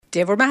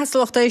Déhar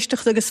meastalach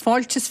éisteach agus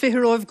fáiltes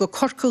firóibh go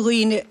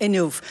corcaghine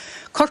inniuh.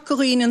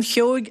 Corcaghine an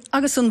cheog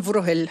agus an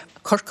bhruthil.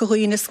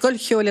 Corcaghine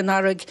scoilcheol in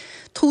airg,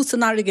 tús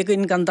an airg a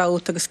gyn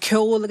gandát agus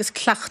ceol agus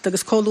cleacht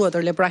agus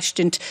cóluadar le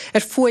breistint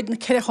fuid na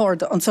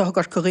ceirthorda an sa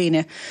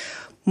corcaghine.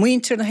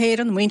 Muintir na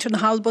héireann, muintir na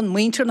halban,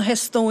 muintir na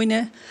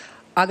hestóine,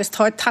 agus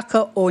táid take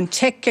ón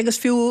Czech agus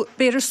fiú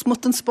béidir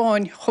smut an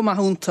Spáin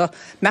chumahúnta,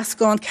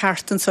 meascáin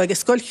ceartan so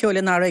agus scoilcheol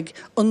in airg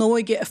an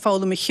nóige a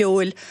fála me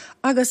cheol,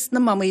 agus na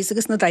mamís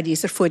agus na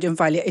daidís fuid an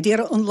bhaile, i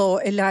ddéire an lá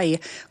i lai.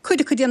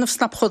 Cuide déanamh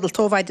snap chodal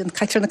tóhaidin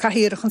caiitir na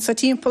cahiirichan sa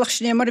tímpolach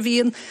sinné mar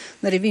bhíon,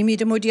 na ra bhí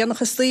míad mó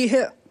déanach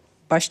slíthe,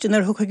 baistin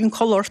thucha gin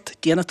colort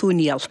déana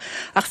túníal.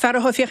 Ach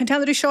ferra ho fiochan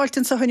teanirí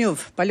seáltain sa haniuh,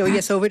 bailó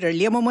yes over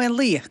liam mó an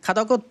lí,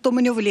 cadá go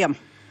domaniuh liam.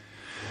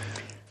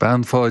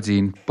 Ban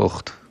fáidín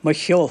bocht. Mar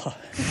cheolha.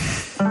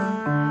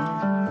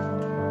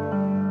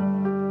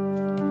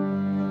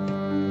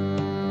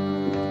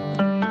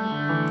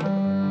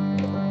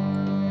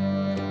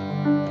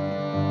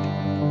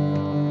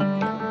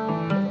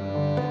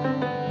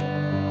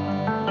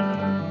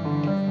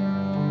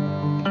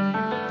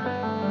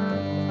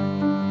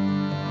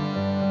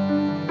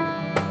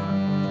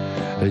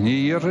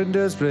 Ní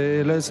rindes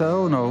brele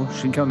sauna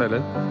sin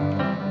canelle.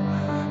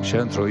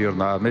 Centroir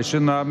nach me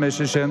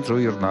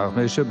centroir nach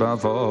me ban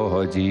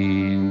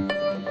fáidín.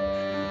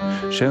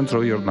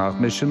 Centroir nach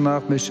me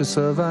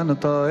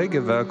savannatá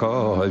ige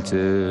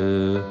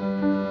bheáilte.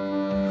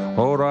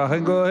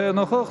 Órachan go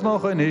hénach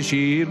noch in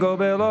sír go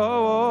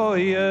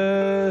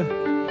beláie.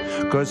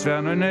 Cos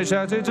feanna na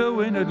seaite to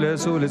winad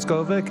lesúlis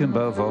go bhecin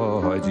ban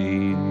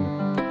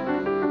fáidín.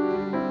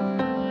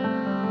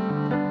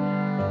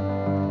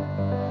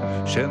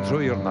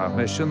 Centroir nach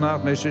me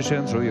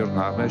centroir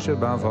nach me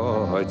ban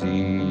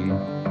fáidín.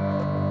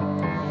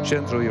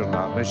 Centroir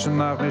nach me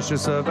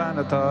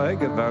savannatá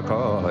ige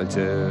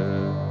bheáilte.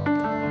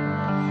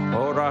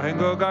 Órachan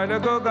go gaile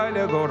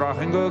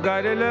rachan go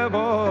gaile le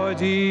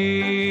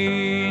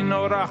báidín.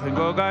 Órachan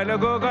go gaile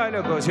go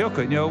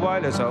siochan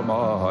bhhaile sa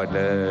máid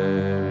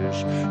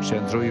leis.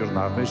 Centroir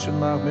nach me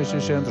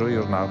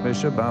centroir nach me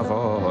ban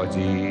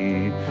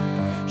fáidín.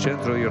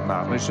 Centroir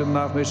nach me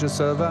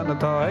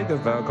savannatá ige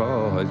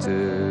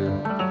bheáilte.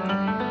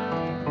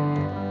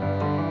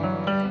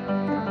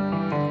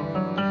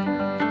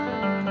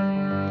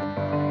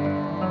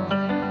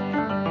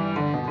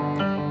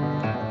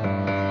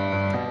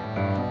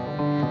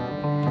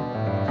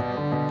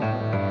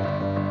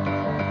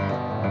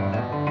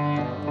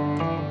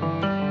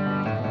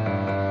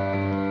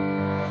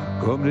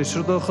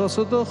 Gomrisher do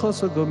chasa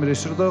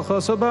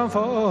ban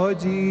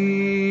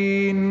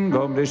fáidín.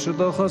 Gomrisher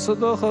do chasa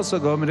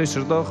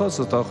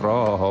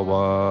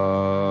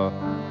tachráha.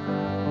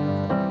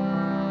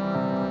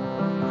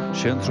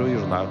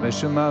 Centroir nach me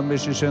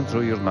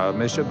centroir nach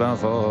me ban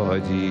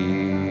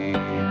fáidín.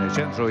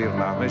 Centroir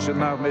nach me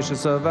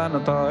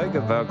savannatá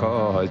ige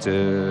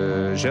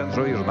bheáilte.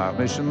 Centroir nach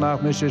me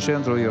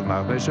centroir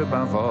nach me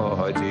ban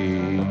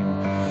fáidín.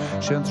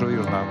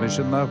 Centroir nach me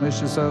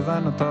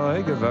savannatá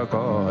ige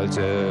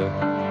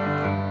bheáilte.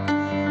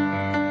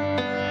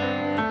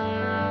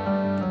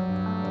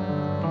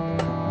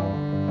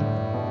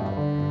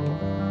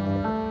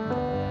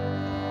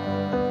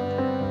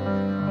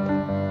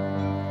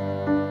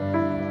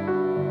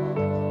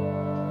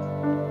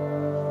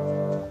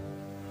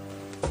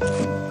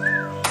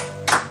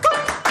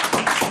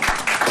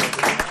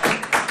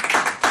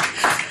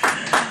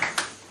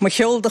 Ma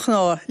cheoldach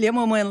ná, liam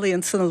mó an líon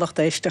sanna lecht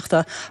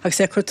éisteachta agus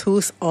sé chu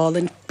tús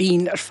álinn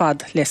bín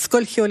fad le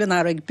scoilcheol in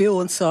airg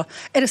beún sa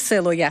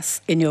selo yes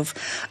inniuh.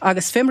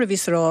 Agus fémra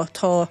vís rá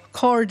tá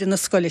cord in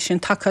na scoile sin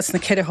tachas na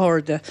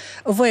ceirthorda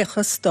a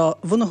bhhéchas tá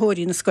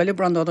bhunathóirí na scoile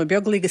brandán ó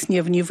beaglígus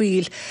níomh ní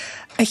bhíl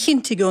a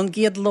chinnti gón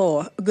giad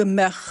lá go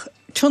mech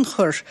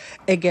tunchur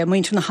ag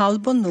muintir na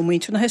halban, nó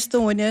muintir na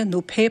hestóine,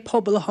 nó pe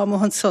pobl a hama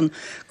han son,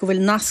 go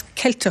bhfuil nas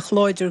celtach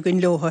láidir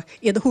gyn loha,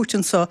 iad a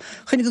hútin sa,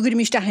 chunig go gurí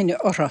mís dahinne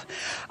orra.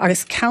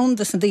 Agus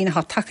caundas na dtíine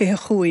ha takeithe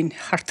chuin,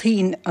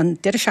 hartín an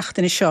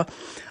deirseachtain seo,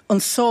 an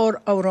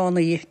sár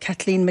áránaí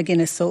Kathleen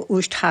McGuinness ó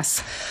Úst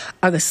Has,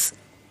 agus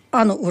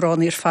anna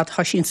úránaí fad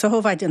hasín sa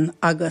hóhaidin,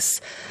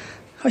 agus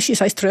hasí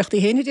sáis treucht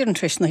í héine dtíir an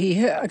treis na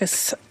híthe,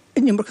 agus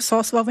Nimmer go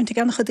sáshhaint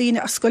gan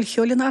chadíine a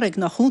scoilcheol in airg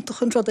na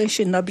húntachan rodéis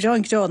sin na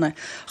breang deána,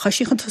 cha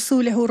síchan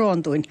tasúla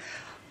hóránúin.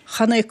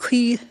 Chana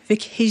chuí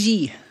vic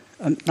héí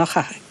nach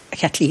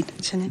Kathleen.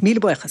 Míle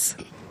buchas.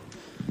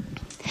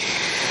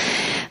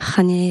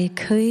 Chana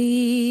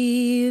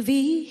chuí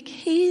vic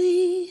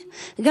héí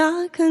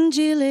ga can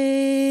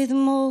gilead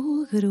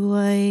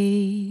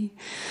mógruai.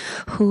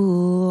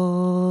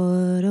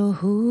 Húor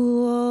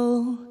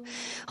húo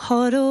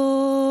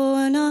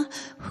Horona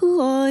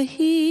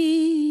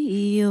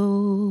huohio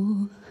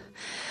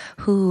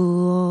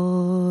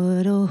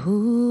huoro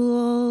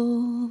huo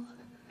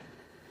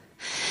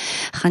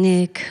Chane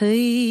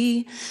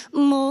cui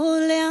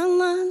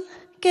moleaman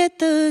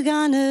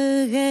getugana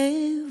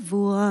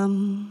gevuam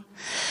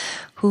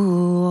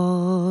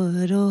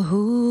huoro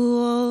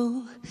huo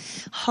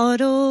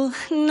horo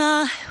na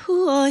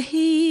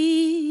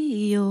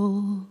huohio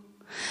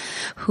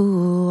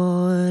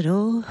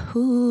huoro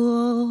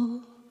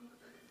huo.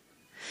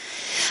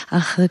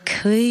 Ach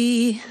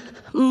cwy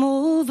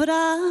mo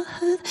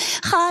brad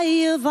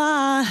chai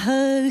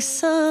fahag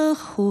sa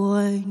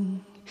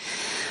chwain.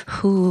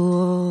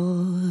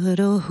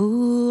 Huoro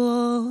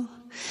huo,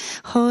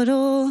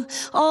 horo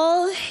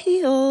o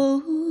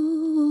hio.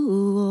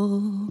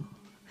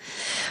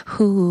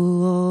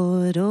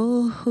 Huoro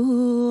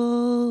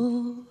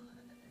huo.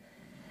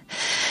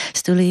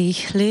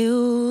 Stulich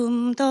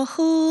liwm do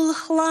hwl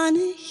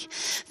chlanich,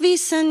 fi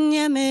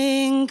synia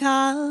mewn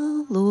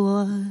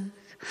galwag.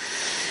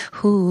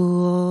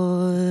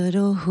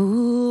 Huoro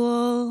huo,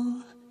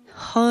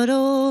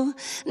 horo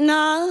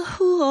na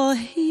huo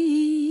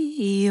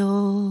hio.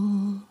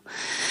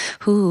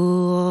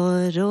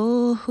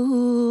 Huoro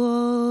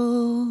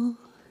huo.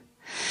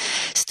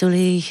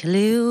 Stulich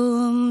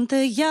liwm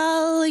dy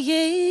ial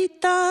ie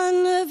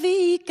dan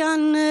fi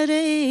gan yr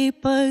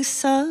eipag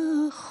sa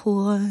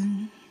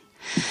chwan.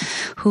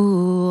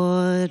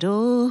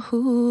 Huoro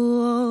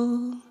huo,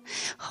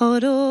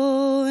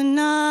 horo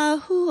na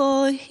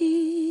huo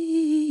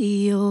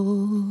hio.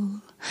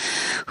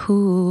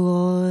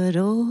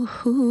 Huoro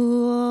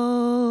huo.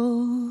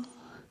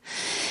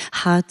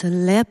 Had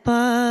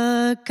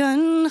lepa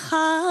gan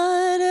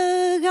char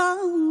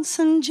gan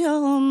san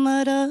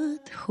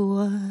jomarad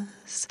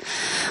huas.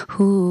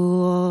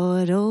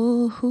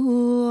 Huoro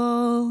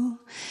huo,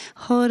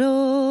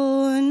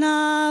 horo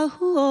na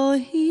huo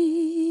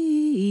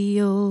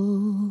hio.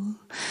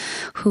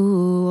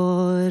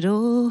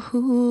 Huoro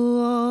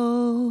huo.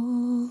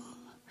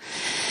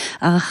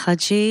 Ach a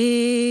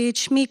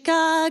jech mi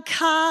ga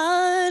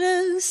car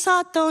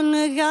saton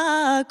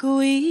ga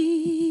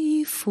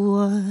gwi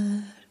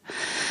fuar.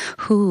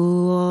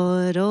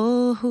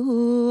 Huoro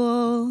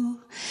huo,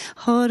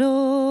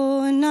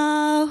 horo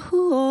na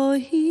huo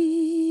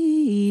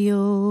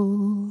hio.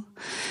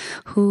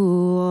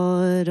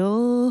 Huoro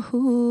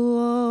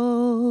huo.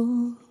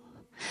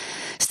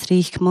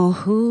 Strych mo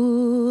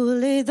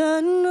hwlydd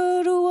yn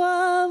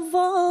rwa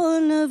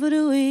von y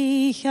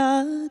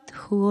frwychad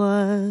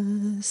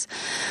chwas.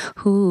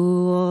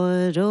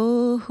 Huoro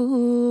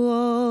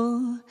huo,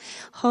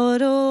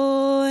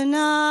 horo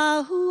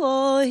na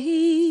huo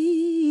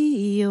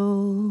hio.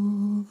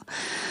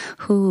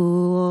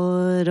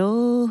 Huoro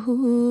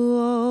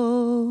huo.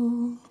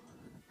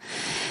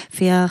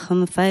 Fiach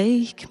am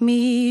feich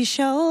mi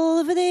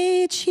siol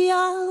fydde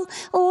tial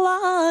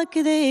lag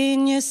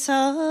ddyn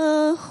sa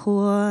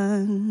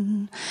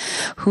chwan.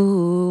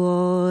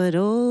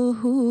 Huoro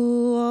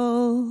huo,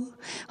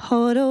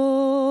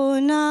 horo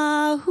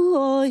na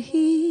huo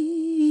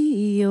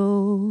hio.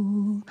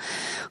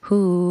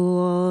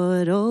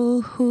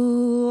 Huoro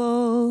huo,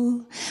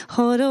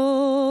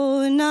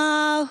 horo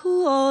na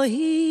huo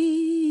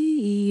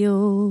hio.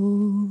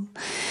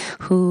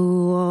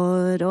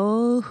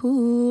 Huoro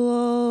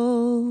huo.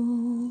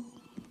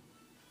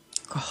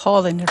 Go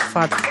hálinn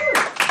fad.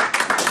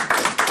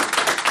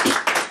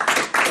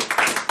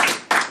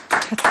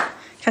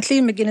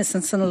 Kathleen McGuinness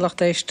yn sy'n loch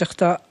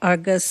deisteachta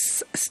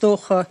agus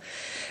stocha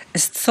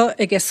is so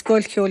ag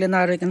scoil ceolin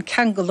arig an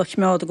cangaloch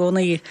mead go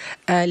ní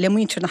le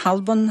muintir na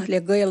halban, le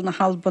gael na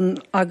halban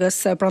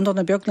agus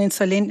Brandon Björklin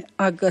salin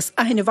agus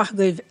ahinna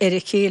vachgwyf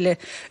chéile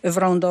y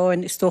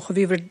Vrandáin is stocha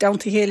vi down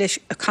to héile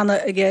canna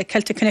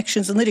Celtic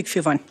Connections yn irig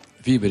fifain.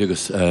 Bhí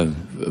agus sa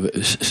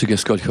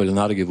scoil ceolin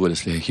arig bhfuil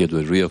le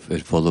chéadú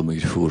riamh fólam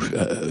ir fúr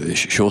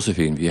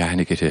Seosafín bhí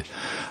hainigite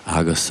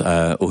agus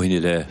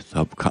óhinine le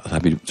tá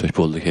bí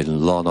treipóla chéan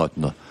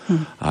lánáitna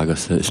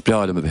agus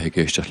spreála a bheith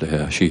géisteach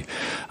le sí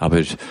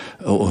aber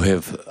ó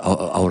heh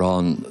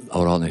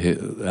árán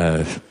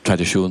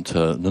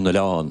tradiisiúnta nuna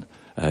leán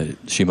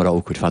sí mar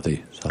ácuid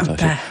fadaí.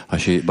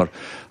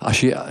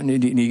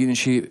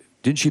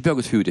 Din sí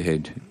beagad fiúd a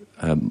héin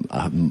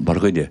mar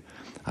rinne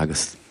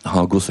agus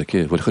há gusa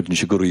ché, bhfuil chudin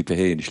sé goí pe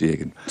héin is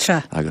légan.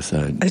 Agus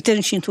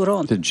dyrn sín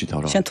túrán. Dyrn sín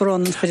túrán. Sín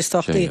túrán yn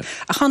chydistachtaí.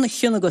 A chana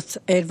chianagat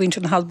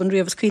bhaintir na halban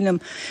riamhas cílam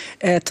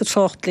tá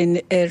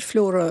tráchtlín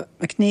Flóra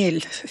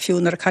McNeil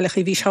fiún ar a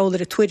cailechaí bhí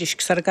seálar a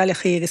tuairisc sa a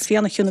gailechaí agus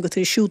fianna chianagat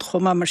ar siúd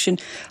chum mar sin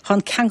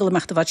chun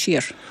cangalachta bhaid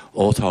siar.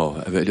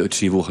 Tá,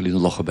 trí bhcha lína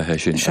locha bethe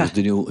sin.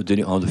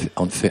 Duine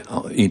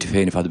ionta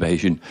féinna fad bethe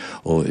sin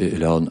ó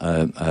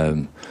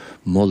leán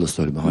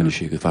mollastóir a háine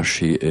sí go bhar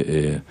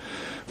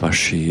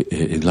sí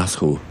in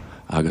Glasgow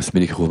agus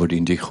minic chumar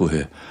dín dig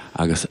chuthe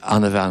agus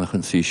anna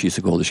bhenachan sí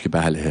a ggólis go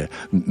behelathe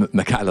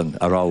me cealan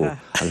ará a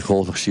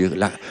chóach sí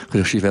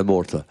chuir sí bheith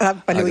mórta.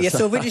 Bailú,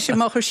 so bhfuidir sin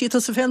má chuir síta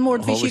sa féin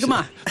mórt bhí sí go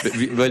má.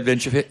 Well, bhíonn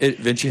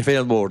sí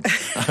féin mórt.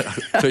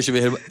 Tuis sé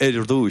bheith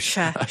idir dúis.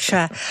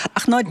 Se.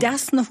 Ach ná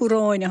deas na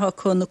húráine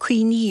hacha na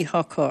cuoiní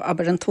hacha,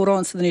 aber an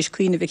tórán sa níos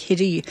cuoine bheith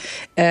chirí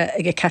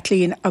ag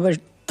Kathleen, aber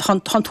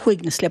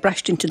thuignas le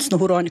breistintins na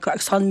hráinnica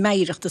agus an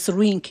méireachtas a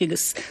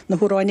rincigus na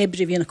hráin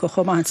ebri vína go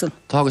chomásan.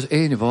 Tágus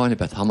éana bháine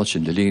bet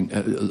Hamilton le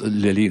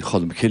líon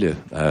chodm ciile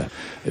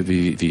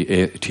hí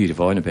tír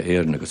bháine be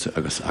éan agus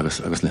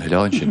na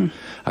heáin sin,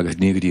 agus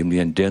nígadíim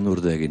líon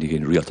denúdaige ní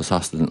gin rialtas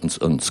astan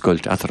an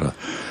scoilt atara.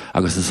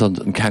 Agus is an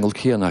kegel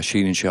céan a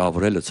sín sé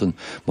áhrile san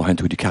má hen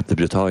tú dí Capta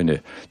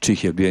Britáine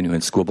tríché blianú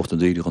an scobocht an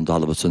déidir an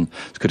dalbasan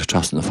go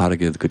trastan na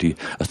fargéad gotí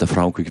as na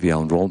Frankrig bhí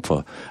an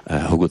Rómfa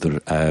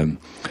thugudir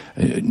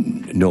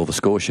Nova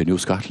Scotia, New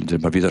Scotland,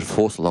 mar bhíidir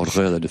fóstal á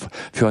réile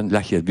fiáin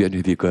lechiad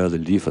blianú bhí goil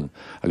lífan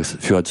agus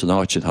fiáid san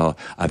áid a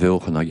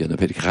bheochan a ghéanana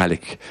peidir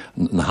chailig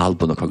na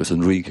halbanach agus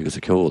an rí agus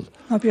a ceol.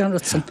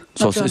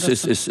 So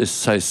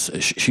is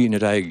sína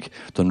raig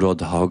don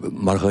rud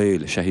mar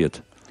réile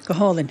séhiad. Go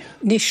hálinn.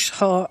 Nis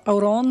há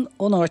árán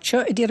ón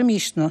áitse I dtíar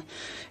mísna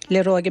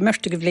le ráige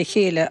merrte go bhlé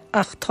chéile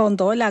ach tá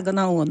dá legan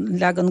áin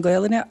legan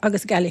gailene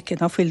agus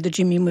galicin á fuilde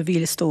Jimmy mo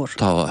bhíle stór.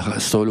 Tá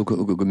stóla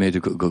go méidir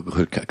go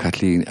chur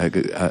Kathleen a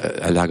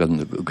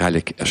legan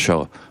galic ar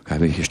seo ga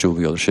bhí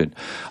histúí sin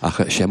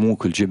ach sé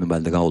múcail Jimmy me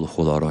le gála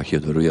cholára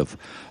chéad riamh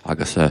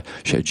agus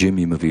sé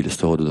Jimmy mo bhíle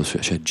stór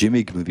sé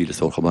Jimmy mo bhíle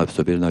stór chumá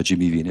so bé na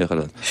Jimmy hí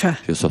necharan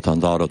so tá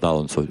dá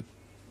dáin so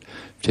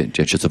a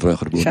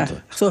brechar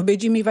búnta. So be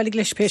Jimmy bhelig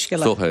leis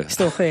péisceile.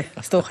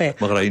 Stoché.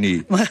 Mar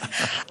raí.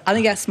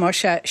 Anna gas mar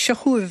se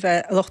chuúh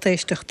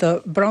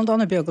lochtéisteachta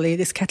Brandánna beaglaí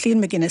is Kathleen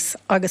McGuinness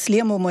agus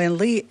Liam O'Moyan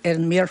Lee ar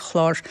an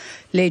méarchlár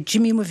le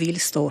Jimmy mo bhíle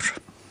stór.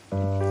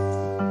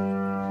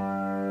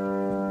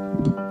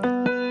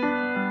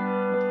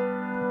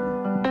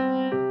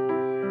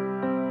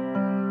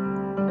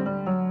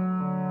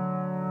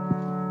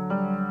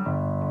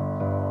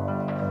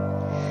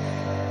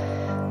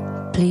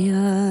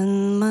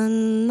 Blian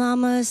man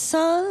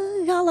namasa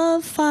gala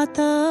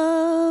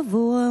fata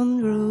vuam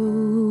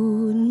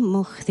rún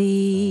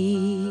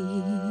mochdi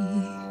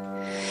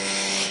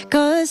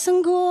Gus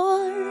an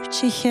gwar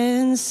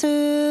chichen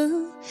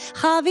su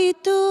Chavi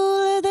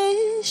dúle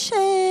de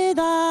sé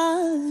da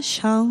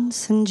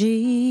sians an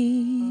ji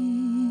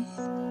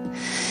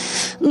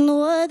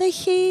Nua de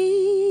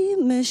hi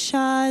me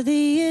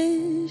shadi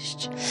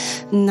ist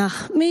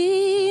nach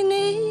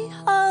mini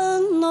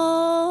an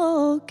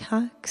no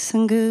cax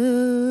an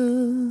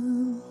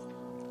gul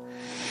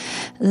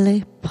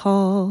Le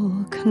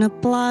poc na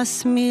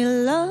blas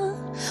mila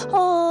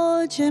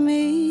o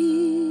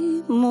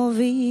Jimmy mo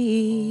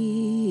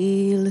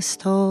vil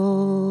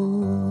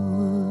stor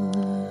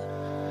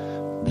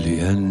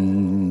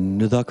Blian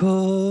da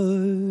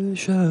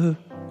coisha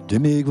de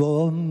mig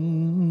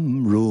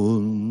vam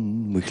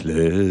rún mich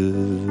le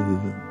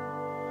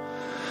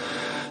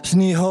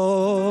Sní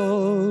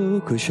ha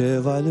go sé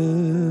bhaile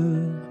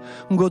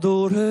go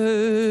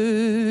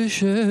dúrtha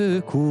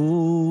sé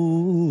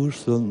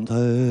cúrs an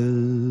tail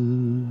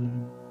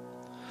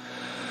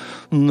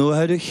nó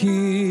head a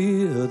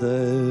chiad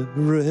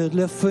réad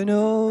le fin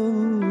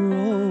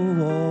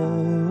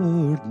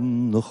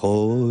na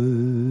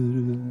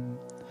choir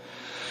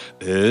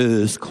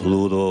is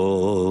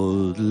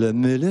clúdód le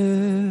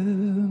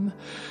milim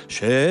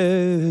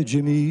sé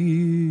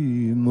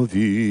Jimmy mo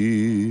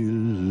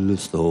bhíle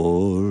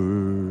stór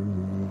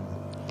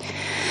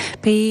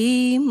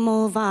Bí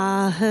mo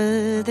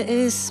bhahad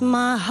is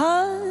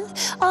mahad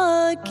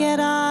a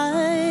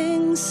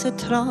geraing sa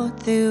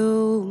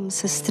trátúm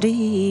sa strí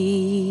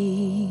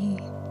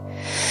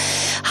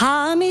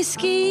Ha mi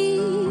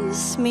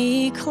skis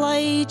mi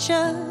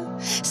cleidja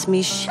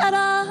smí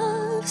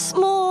siarad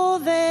smó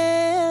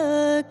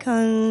bheith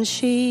can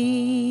sí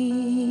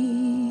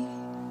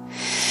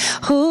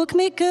Thug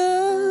mi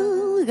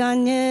gul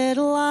ganir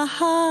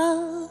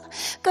lahal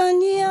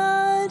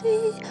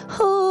Ganyari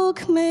thug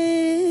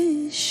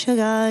mi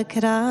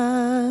siagrach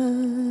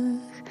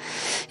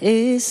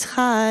Is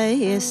chai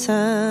is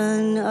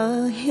an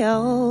a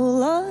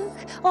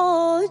heolach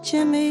O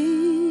Jimmy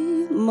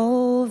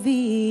mo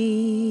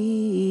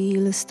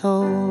bhíle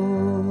stór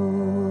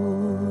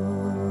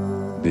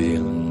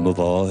Bíon mo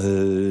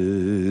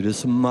bháthir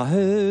is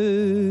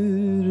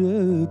maithir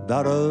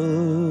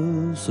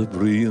baras a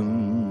bríon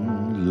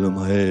lem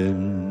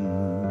hen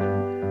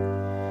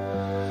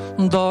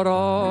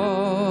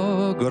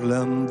Dara gur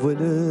lem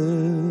bhuiile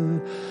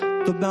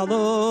do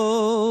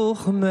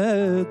bealach me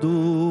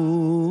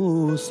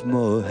dús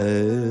mo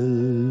hel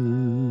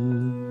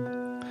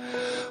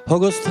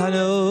Agus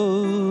taine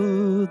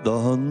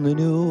don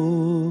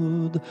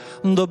inúd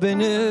do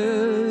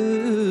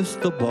binis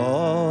do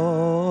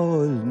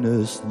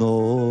báilnes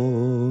nó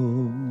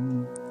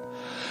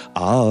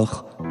Ach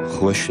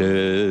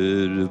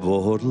chuisir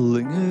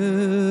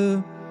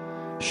bhorlinge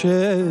sé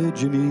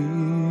Jimmy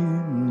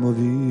mo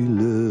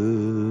bhíle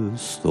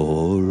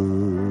stór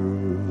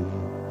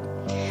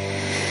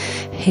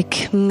Hic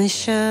me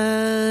se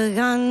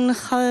gan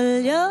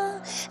chalja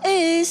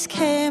is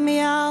cem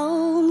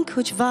iawn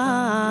cwt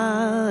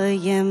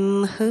faim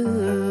hy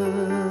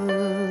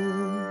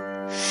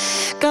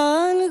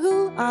Gan gw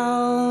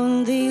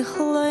awn di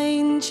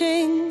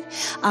chleinjing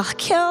ach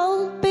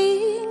ceol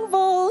bing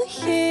fo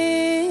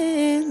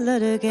hyl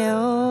yr y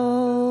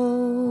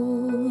geol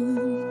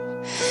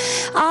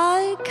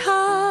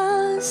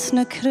agus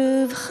na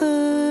cruúb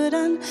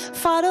chuúran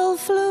fadal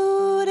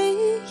flúri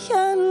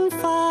an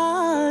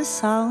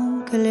fas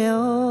an go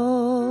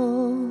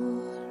leor.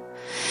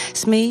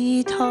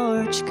 Smí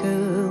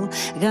torchcool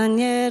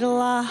ganyer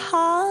la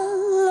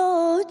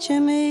hallo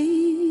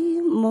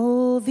Jimmy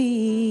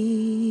móvíl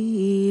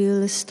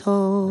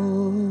stór.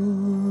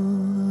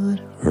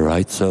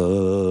 Raitsa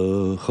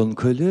chun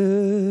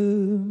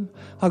cuilim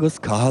agus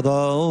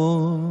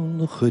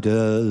cadán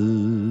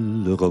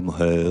chudel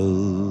gomhel.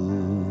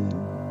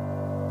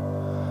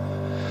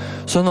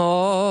 San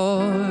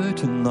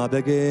áit na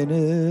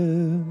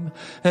begénim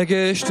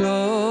géisteocht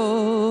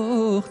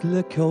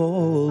le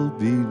ceol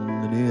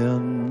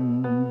bímanian.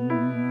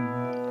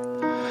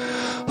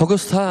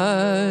 Agus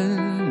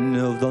tain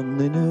of dan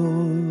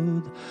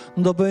ninud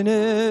da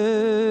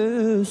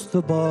benes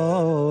de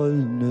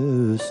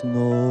balnes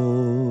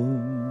nom.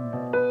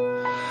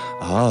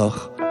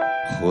 Ach,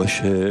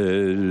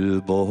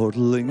 choshel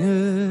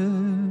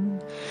bordlingen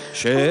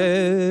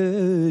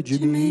sé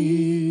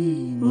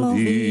Jimmy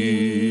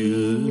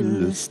móvíl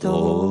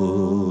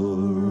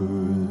stór.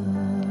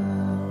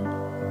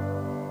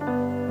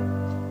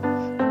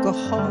 Go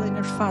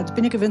hálinn fad.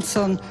 Binnig go bhíonn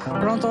son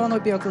Brandán ó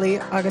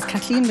beaglaí agus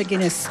Kathleen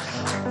McGuinness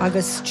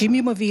agus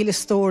Jimmy móvíl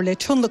stór le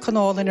tún le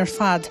canálinn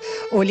fad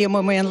ó Liam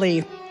Moen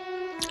Lee.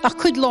 Ach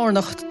chud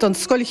lárnacht don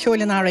scoil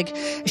cheolin airg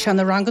is an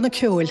na rangan na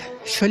ceol,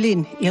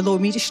 Siolín i lo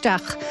míad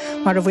isteach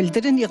mar a bhfuil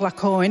dirin i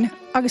ghlacáin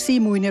agus í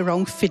múine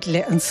rang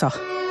fidle an sa.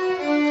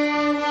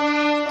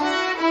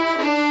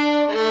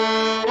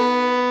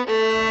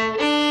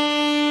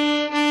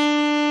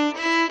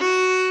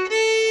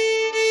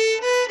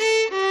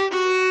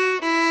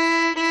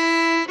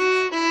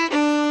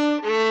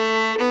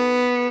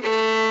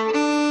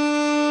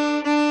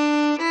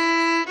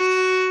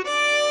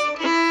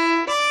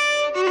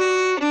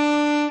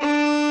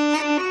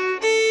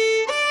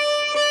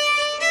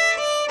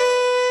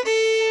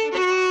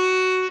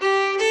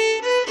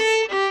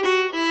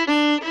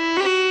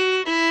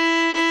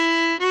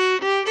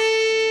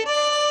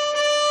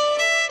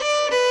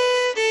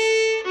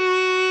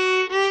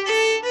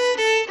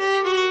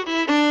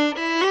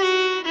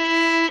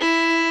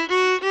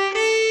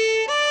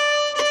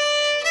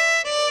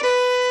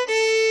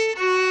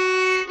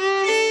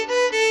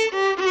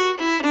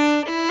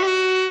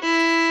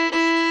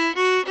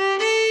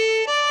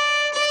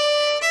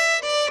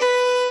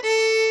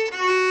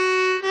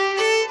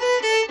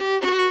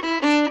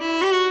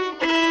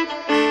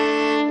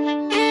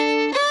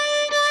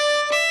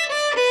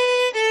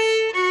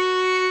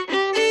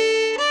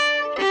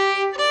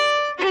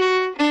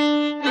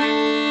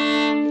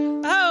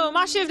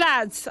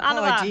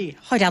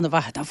 Háid anna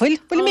bhaid a bhfuil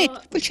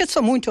siad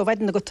sa múntú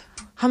bhaid na gut.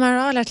 Ha mar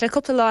áile le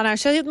cúpla lána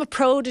siad ma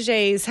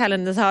prodigies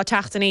Helen atá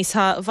teachta níos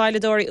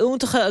bhailedóirí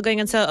úntacha a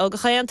gangansa ó go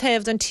chéan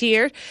taobh don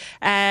tír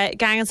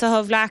gangansa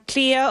ho bhla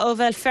clia ó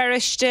bhfuil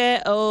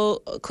feriste ó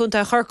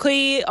cúnta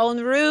chorcaí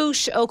ón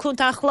rúis ó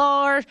cúnta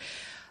chlár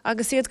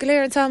agus iad go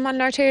léirtá man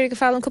leirtéir go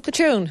fáil an cúpla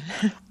trún.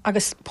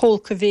 Agus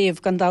pólca bhéh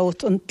gan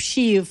dát an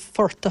psíomh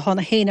forta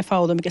hána héna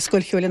fálam agus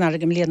scoil cheolin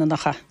airgam léana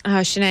nacha.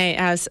 Sinné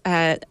as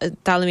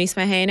dalamís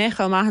me héine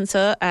chu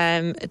maihansa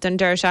don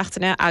deir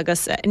seachtainna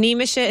agus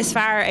níimiise is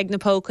fearr ag na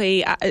pócaí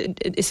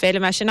is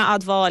féile me sinna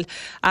adháil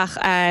ach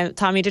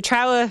tá míad de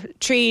treha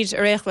tríd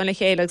a réchhain le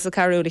chéile agus a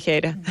carú le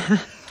chéide.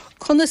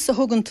 Conas sa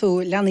thugann tú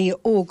leanaí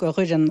óga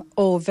ruireann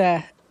ó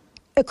bheith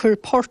a chur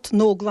port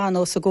nógláán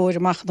sa ggóir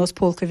amach nos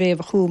pólca bhéh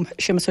a chuúm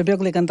simas ar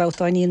beagla an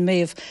dáta aíon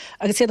méh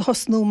agus siad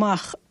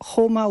hosnúach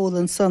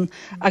chomálan san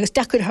agus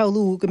dechar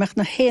haú go meach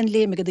na héan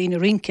léime go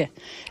dtíine rinke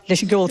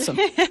leis ggóilsan.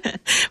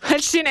 Well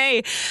sin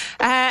é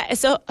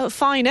is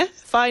fáine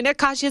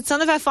cai siad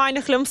sanna bheith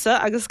fáine chlumsa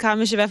agus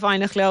caiimi se bheith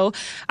fáine leo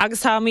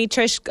agus tá mí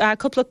tris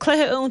cúpla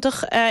cluthe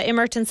úntaach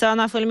immertan san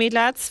na fuil míad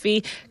leat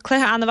hí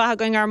cluthe anna bheit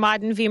going ar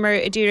maidin bhí mar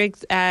ddírig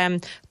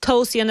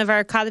tósaí anna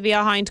bhar cad bhí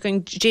a haint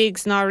going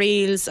jigs ná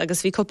reels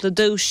agus bhí cúpla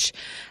dúis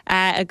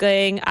a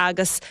going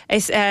agus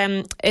is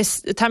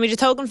tá mí de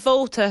tógan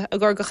fóta a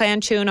gur go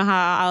chéan túúna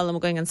ha álam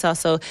going an sa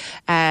so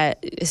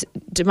is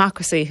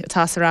democracy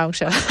atá sa rang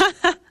seo.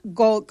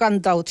 Go gan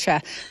dát se.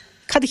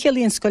 Cad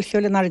chéalaíonn scoil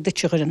cheolin ar duite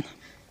chuireann?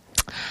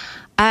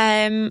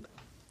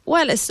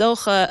 Well, is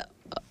dócha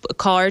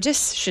Cardiff,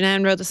 sin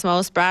an rud a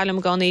smás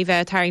bralam ganí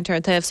bheith taringtar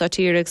an taobh sa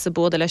tíreach sa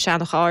bóda le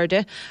seanach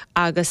áde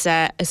agus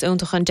is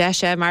úntach an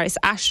deise, mar is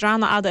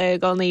asránna ada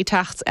ganí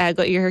tacht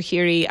go iarthar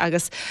chiirí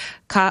agus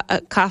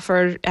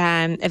caafar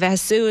a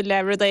bheith súil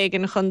le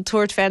rudéigen chun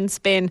tuairt fen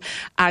spin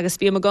agus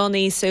bí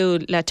ganí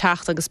súil le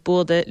tacht agus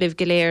bóda libh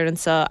goléir an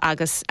sa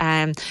agus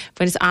bhain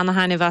is anna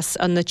bheas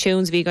an na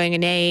tunes bhí going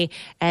in é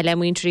le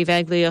muinterí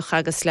bheitglíoch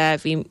agus le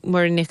bhí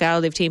muirnig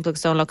eilibh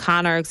timpplagus don le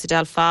canar agus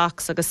Del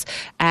Fox agus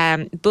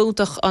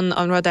búntaach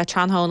an rud a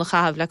tranhána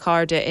chahabh le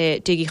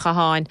carde digi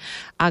chaáin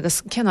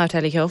agus ceanná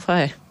teile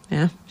heofa.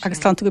 Agus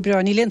tá go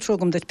breá ní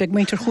léontrogam deit beag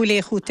muintear chuúlé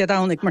chuút a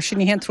dánig mar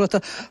sinna hentrota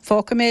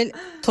fáca mé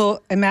tó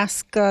i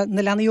measca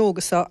na leanna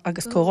ógasa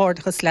agus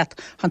tóhádachas leat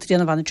hananta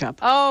déanana bhana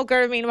job. Ó,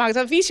 gur mín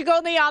mágad, bhí sé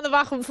gcónaí anna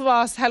bhacham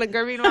fás, Helen,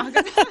 gur mín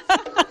mágad.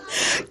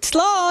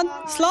 Slán!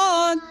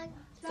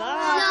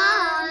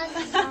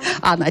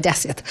 Anna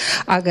deisiad.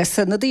 Agus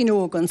na dtíine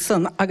ógan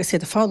san agus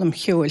sé a fálam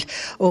cheúil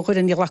ó chuir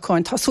in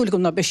leáin Tásúlagum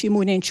na beisi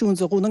múna túún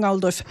a gúna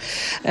gáildóibh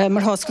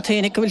mar hás go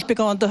ténig go bhfuil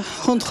beáin de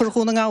chunchar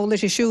gúna gála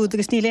sé siú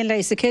agus ní léon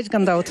leiéis a céir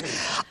gandát.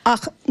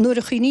 Ach nuair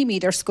a chuoí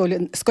míad ar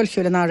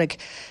scoilchiúil an áraigh,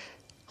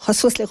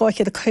 Chasús le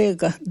gáiche a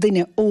chuige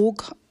duine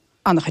óg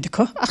annach chuide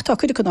chu, ach tá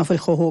chuide chu náfuil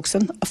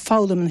chothógsan a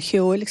fálam an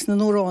cheúil na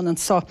nórán an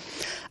sa.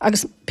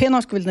 Agus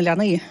péáir go bhfuil na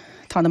leanaí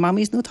tá na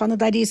mamís nó tá na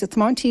daidíos a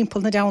máin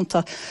timppla na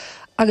deanta.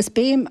 Agus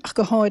béim ach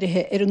go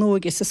háirithe ar an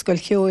óige sa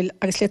scoilcheúil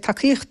agus le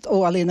takeíocht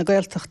ó alína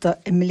gailteachta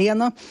i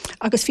mléana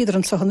agus fiidir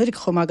an sohannig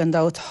chum an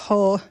dát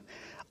há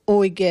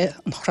óige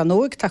an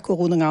chranóig take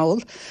óúna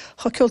gáil,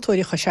 há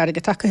ceoltóirí chu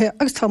seaige takethe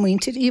agus tá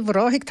muintir í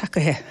bhráigh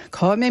takethe.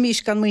 Cá mé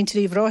mís gan muintir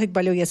í bhráigh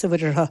bailú sa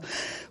bhidirtha.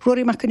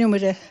 Ruirí mac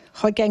numere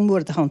há gang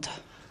mór de hananta.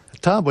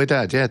 Tá buid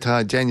tá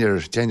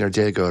déar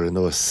dégur an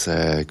nós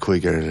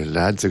chuigur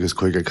lads agus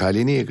chuigur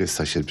cailíní agus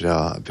tá siad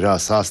bra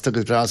sásta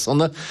agus bra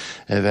sonna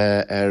a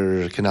bheith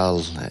ar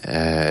canál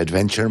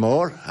adventure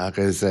mór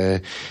agus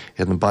iad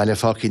an bailile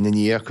fací na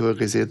níoú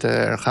agus iad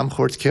ar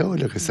chamchóirt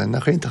ceol agus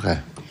nach réintacha.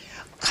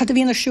 Cad a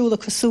bhíon siúla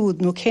cosúd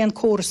nó cén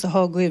córas a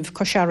hágaibh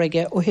có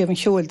seaige ó héhann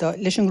cheolda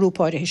leis an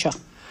grúpáirithe seo.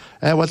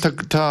 Well,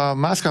 tá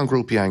Mascan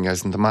grúpiang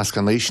as an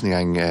Mascan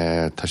leisniang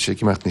tá sé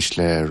gimecht níos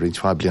le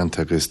rintrá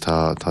blianta agus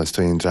tá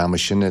stoin drama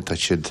sinne tá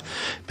siad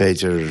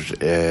beidir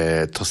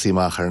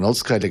tosíach ar an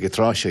olscaid ag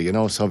tráise,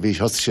 so bhí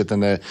hosta siad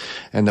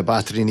in na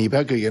batterí ní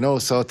bega,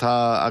 so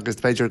tá agus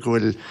beidir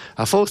gohfuil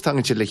a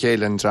fóstangin siad le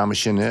chéile an drama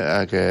sinne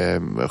ag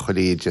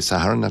cholíd de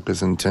Saharan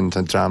agus an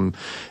dram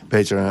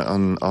beidir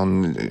an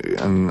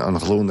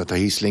glúna tá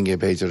híslinge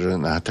beidir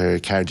an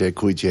cardé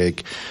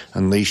cuideag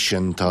an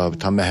lísin tá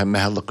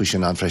mehallachú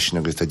sin an freisin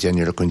agus tá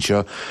déanaar a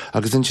chun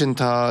agus an sin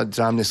tá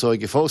dramna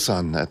sóige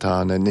fósan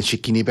tá na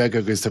sicíní beg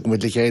agus tá go le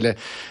chéile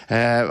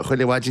chuil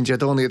le bhaidin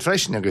deadónaí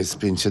freisin agus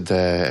bín siad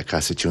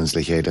casúns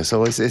le chéile.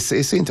 So is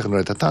intachan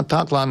ruir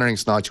tá lánaring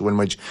snáid bhfuil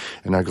muid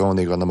in ar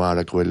gcónaí gan na mar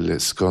a bhfuil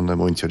scon na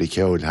múinteorí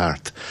ceúil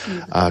thart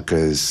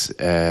agus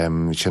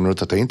sin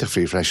ruta tá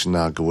intachrí freisin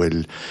a go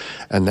bhfuil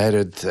an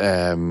éad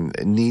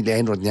ní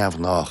léonrad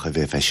neamhnách a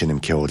bheith feisinim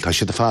ceúil. Tá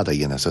siad a fada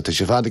dhéana, so tá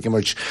sé fada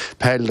gimmart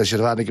peil, tá sé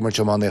fada gimmart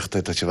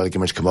semáneachta, tá sé fada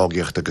gimmart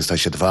comágeocht agus tá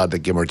siad fada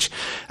gimmart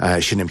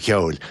sinim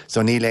ceúil.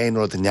 So ní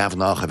léonrad a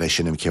neamhnách a bheith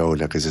sinim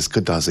ceúil agus is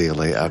go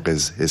dasíal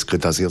agus is go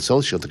dasíal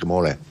solisiúilta go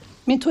móra.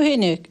 Mín tú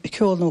héine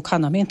ceol nó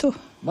canna, mín tú?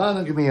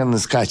 Mána go míon an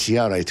scaití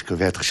áráid go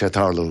bheitach sé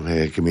tarlú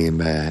go míon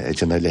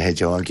dena le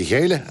héideáin go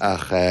chéile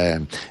ach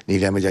ní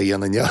bheimiid a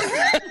dhéananne.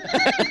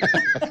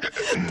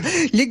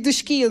 Lig du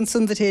scíon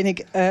san de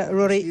ténig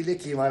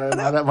roií.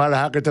 Mar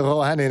hagart a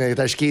háhanine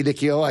tá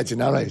scílicí áid in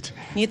áráid.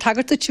 Ní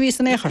tagart a tví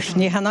an échars,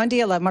 ní haná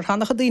déala mar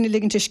hanach a dtíine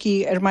liginn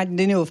cí ar maidin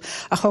duineh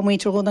a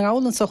chomuintear gún an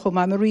álan so chum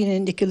maríine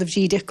in dicil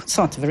bhíide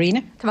Santa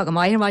Bhríine. Tá go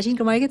maiir máidín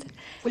go maigad?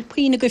 Bhfuil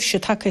puoine goibh se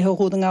take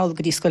thugún an ála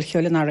go dtí scoil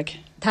cheoil áraigh.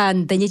 Tá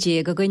daine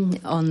dé go gunn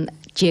an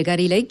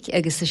dégarí le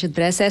agus is siad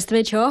bres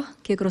éistméid seo,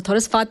 cí gur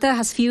toras fata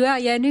has fiú a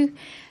dhéanú.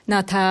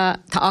 Na tá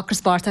acra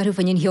spátarú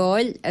fanin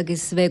heáil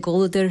agus bheith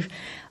ggóidir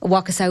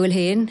bhacha saoil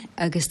héin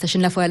agus tá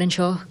sin le fáilann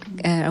seo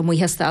ar mu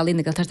heastálaí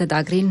na gatarta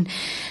dagrín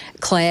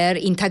chléir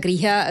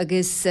intagríthe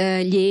agus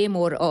léim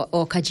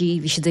ó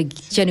cadí bhí si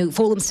genú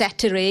fólam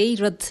sete ré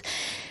rud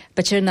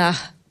beir na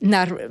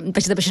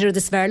beir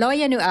is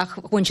bhharláinú ach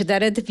bhain se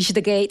dead bhí si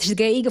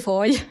gé go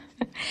fáil.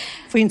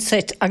 Fuoin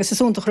set agus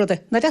is úntaach ruda.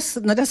 Na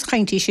des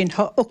chaintí sin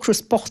ha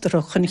ocrus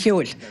bochtarach chun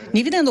cheúil.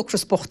 Ní bhí an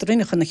ocrus bochtar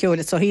ina chun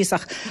cheúil so híos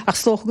ach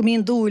slócha go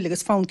míon dúil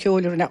agus fán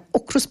ceúir na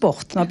ocrus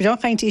bocht na bean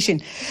chaintí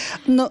sin.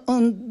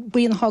 An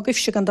buon hágah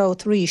se an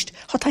dát ríist,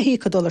 ha tá hí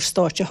go dólar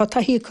státe, ha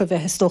tá hí go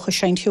bheith stocha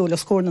sein cheúil a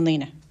scór na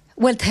líine.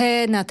 Well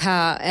te na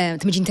tá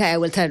mid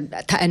tehil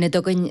tá ina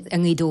dogan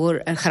an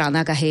ídór ar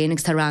charánna a héin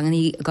agus tá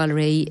ranganí gal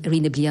ré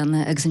rina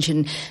blianana agus an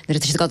sin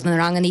go na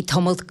ranganí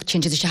tomol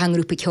sin se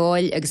hangrúpa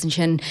ceáil agus an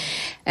sin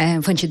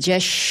fan si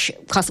deis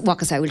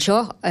wachas áil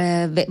seo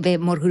bheith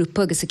mór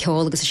grúpa agus a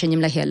ceáil agus a sinnim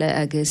le heile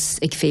agus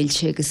ag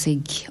féilte agus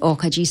ag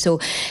áchadí so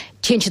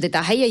Tínse de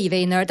haia I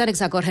bhéh nerd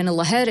agus a gur hena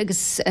lethir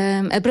agus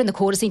brenn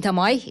choras ínta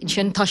mai in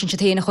sin tá sin se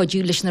téna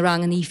choúlis na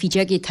ranganí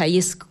fiide í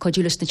taíos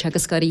choúlis na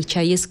tegus garí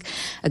teis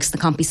agus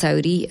na campi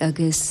saoí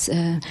agus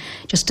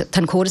just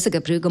tan choras a go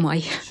brú go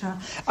mai.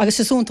 Agus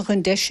is únta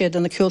chun deisiad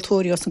an na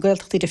ceoltóirí os na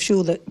gailtaí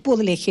defisiúla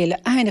bula le chéile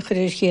aine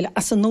chuir chéile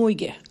as an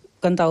nóige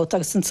gandát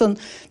agus san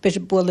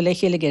beidir bula le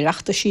chéile gur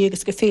reachta sí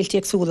agus go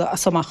féiltíagsúla a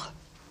samach.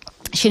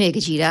 Sin go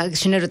ddíra agus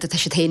sin tá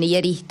sé téna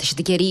éirí tá sé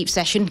géirí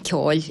session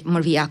ceáil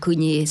mar bhí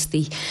acunééis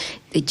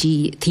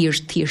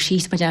tír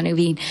síos mar deanú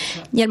bhín.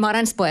 Níl mar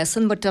an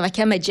spásan, mar bheith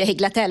ceid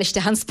ag le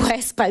eileiste an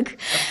spáspag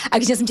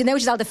agus sin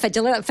neid a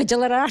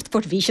feidir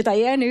artport bhí se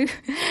dhéanú.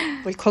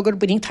 Bhfuil cogur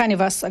buín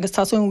tainehas agus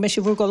táú me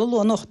sé bhú go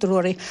lo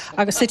nachtaróí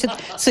agus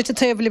site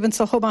taobhlibn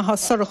sa chumá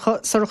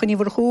sorcha ní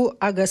bhú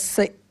agus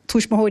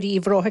túis móirí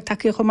bhráigh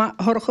take chuma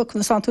thorcha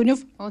na Sanúniuh?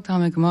 Tá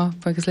me go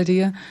agus le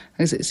dia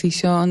agus sí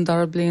seo an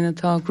dar bliana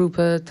tá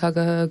grúpa tag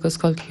agus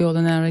sscoil ceol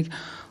an airig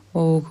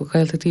ó go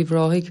gailtatí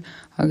bhráigh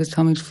agus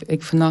tá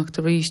ag fannacht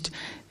a ríist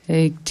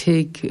ag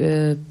teag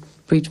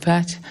bríd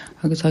fet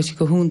agus tá si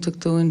go húntaach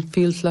dúin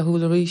field le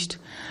húla ríist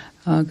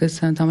agus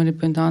tá muna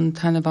buint an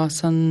tanna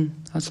as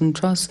an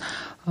tros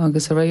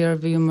agus a réir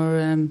bhí mar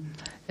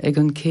ag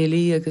an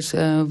célí agus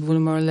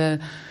bhfuil mar le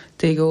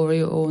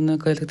dégóirí ó na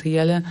gailta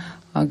dhéile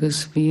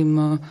agus bhí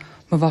má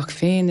bhach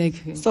féin ag.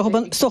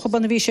 Stocha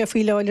banna bhí sé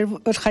faoile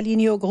ar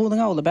chalíní ó gohúna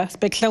gála be,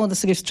 be clánda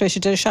sa gist trééis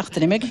de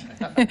seachtainna meg?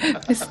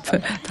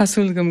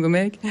 Tásúlagam go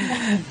méid.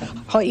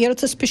 Tá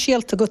éirta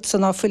speisialta go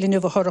san áfuilin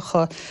bh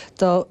thoracha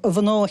dá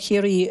bhaná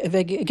chéirí a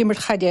bheith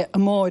gimmar chaide a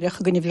máireach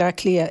a gine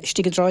bhleach lia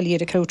stig dráilí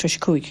ar a ceutra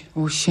cuaig.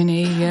 Ó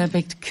sinné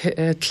becht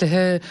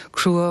cluthe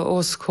crua ó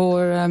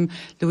scóir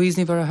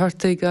Louise ní bhar a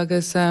thuirtaigh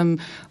agus an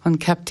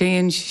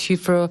captéin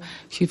sifra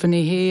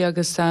ní hé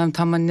agus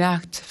tá man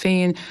necht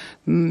féin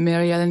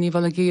Mary Ellen ní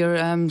bhla gír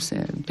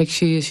be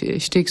si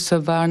stig sa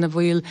bharna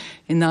bhil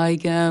in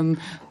aig man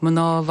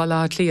ná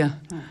bhla lia.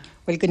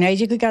 Well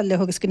gnéidir go galle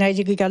agus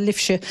gnéidir go gal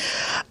lifse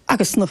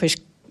agus nóis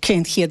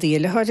cén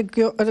chiaadíile ar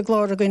a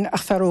gláragann a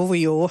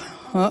feróhío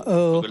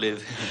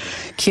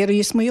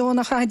Céirís mó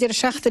nach chaidir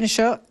seachtainna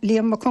seo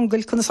líam má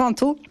congail chuna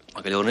sanú?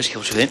 A go leonis ce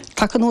sé féin?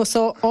 Tá an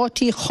nuasa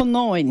átí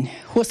chonáin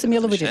thuasa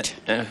mé bhidir.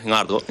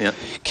 Ngardó,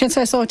 Cén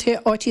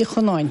átí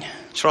chonáin?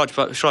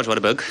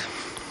 Sráid bug.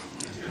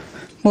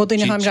 Mó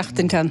duine haim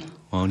reachtain ten.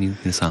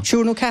 Ní sam.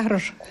 Siúrnú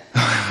cehar.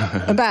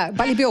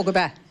 Bailí beag a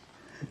be.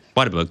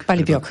 Barbug.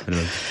 Bailí beag.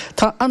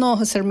 Tá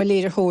anáhas ar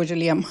léidir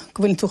hóidir líam,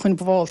 go bhfuil tú chun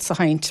bháils a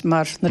haint,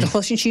 mar na a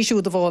chosin síisiú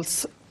a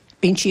bháils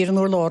bín tíar an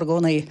úr láir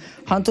gónaí.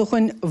 Han tú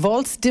chun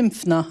bháils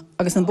dimfna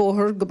agus an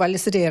bóthir go bailí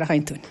sa déir a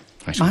haintún.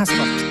 Má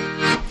hasbart.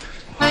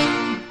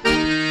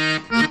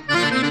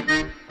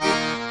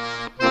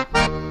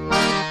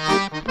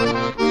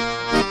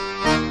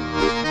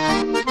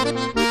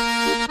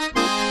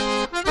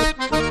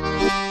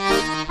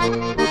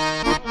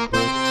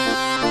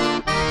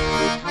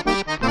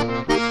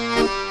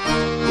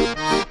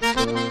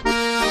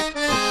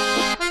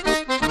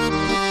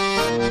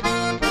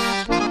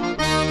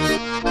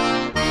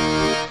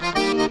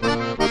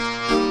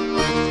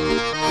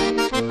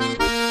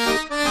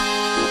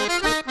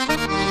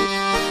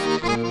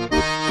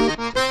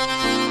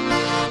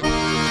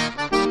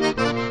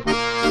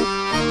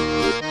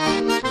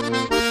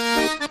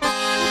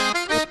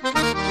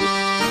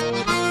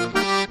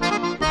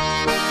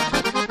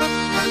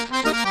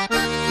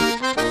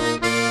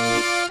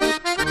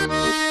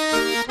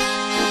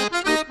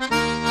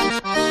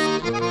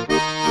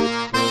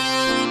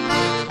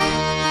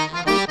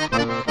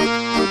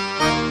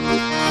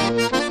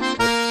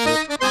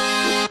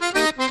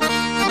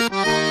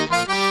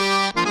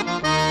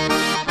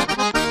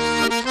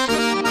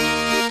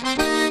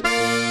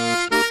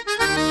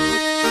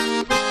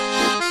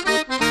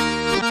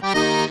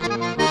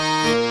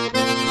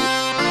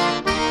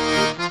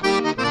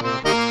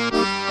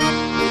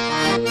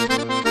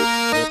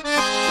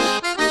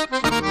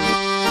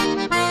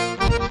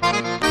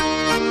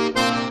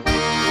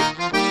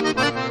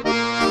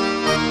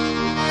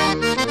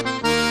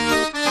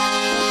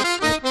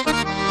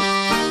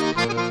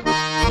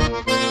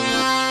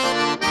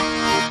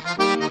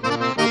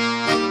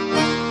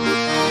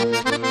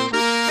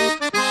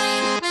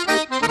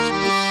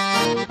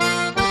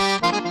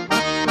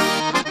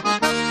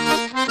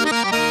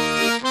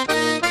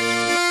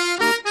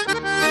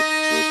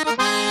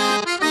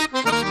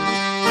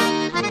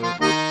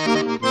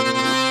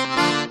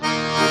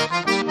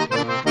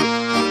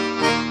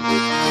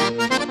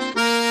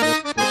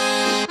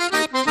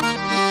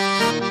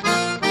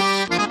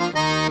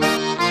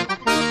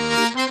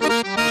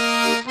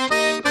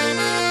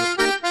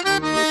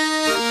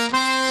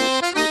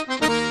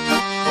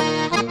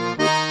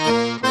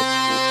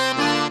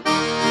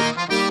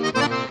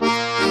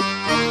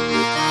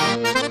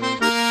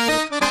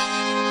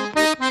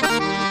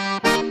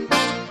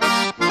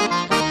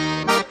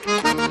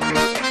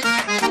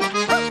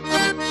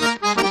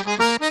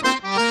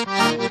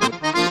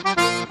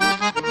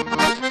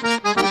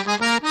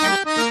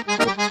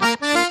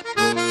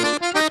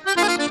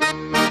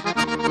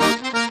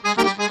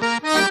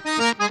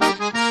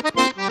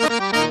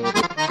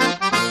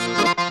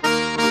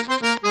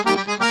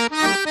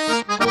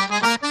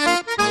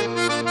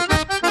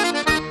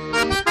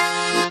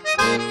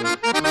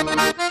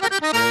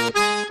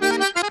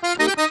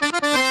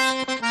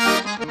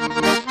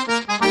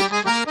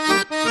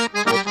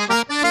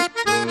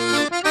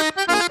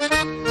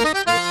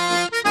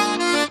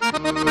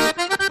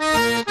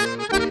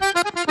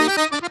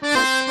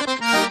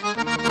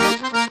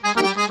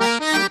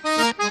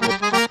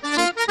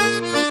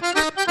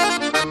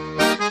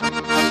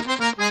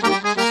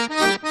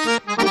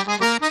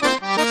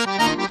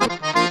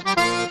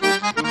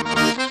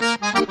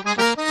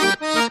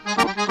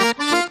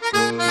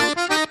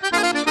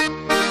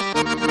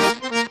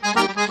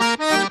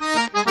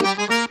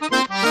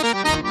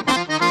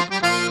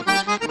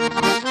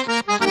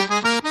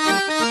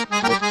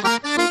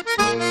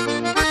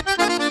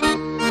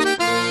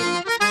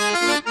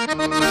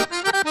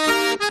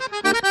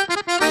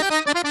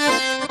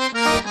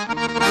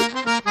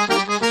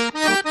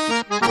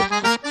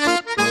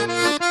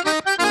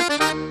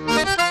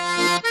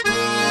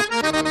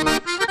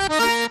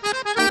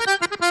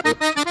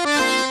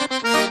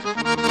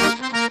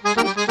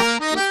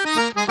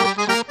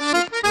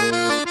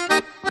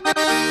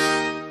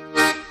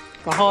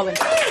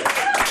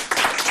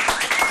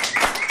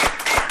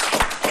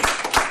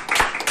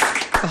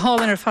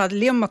 fad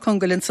líam a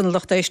congalinn san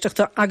locht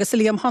éisteachta agus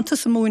líam hananta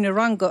sa múna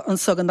ranga an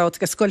sagandá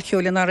go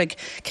scoilcheolin arig.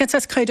 Ken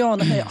as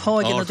caiidána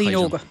hágin a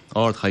dínóga?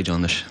 Ard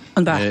chaidánis.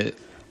 An ba?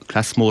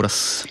 Clas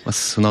móras was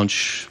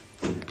sanáns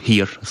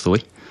hír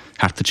stoi.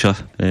 Hartacha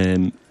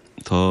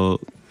tá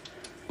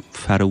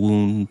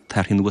ferún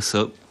tarhin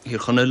wasa hir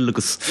chanel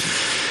agus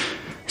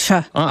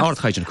ard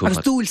chaidan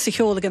agus dúil sa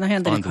cheola gan a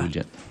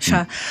hendan.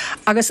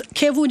 Agus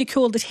cehúna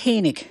ceol dit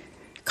hénig.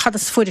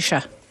 Cadas fuidir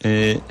se?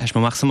 Heis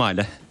má mach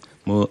samáile.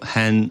 Má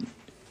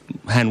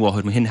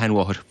henwáhar, má hin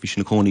henwáhar, bhí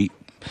sin na cónaí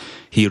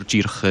hir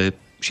dírach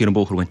sír an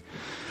bóharhain.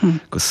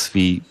 Gus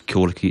bhí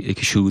ceolaí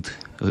ag siúd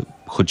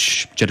chud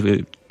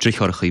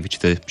drícharachaí bhí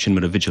de sin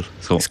mar a vigil.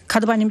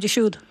 Cad bhaim de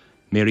siúd?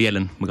 Mary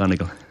Ellen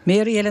McGonigal.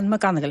 Mary Ellen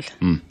McGonigal.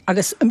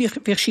 Agus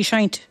bhíh sí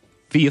seint?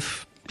 Bhí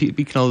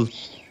canál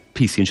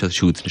písíonn se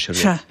siúd na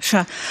sé.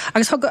 Se.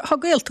 Agus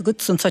thugéalta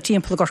gut san sa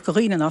timppla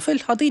gorcaghíine áfuil,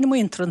 há dtíine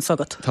muintre an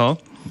sagad. Tá,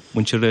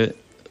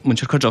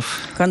 muintir chudoh.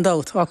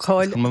 Gandát á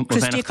cháil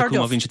Christí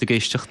Cardof. Bhín si a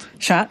géistecht.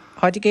 Se,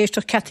 háid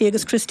géisteach Catí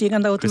agus Christí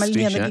gandát me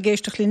líana i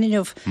géisteach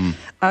líniuh.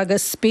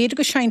 Agus spéad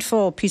go sein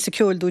fá pí a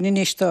ceol dún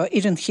inista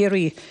ar an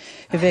chéirí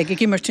a bheith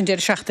gimmartin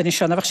déir seachtain is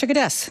sena bheith se go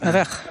dés na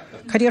bheith.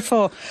 Cadíar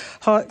fá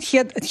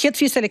chiad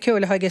fí le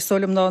ceola ha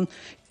ggéistólam ná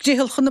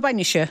dríhil chun na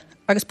bainise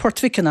agus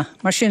Portvicanna,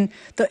 mar sin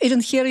do ar an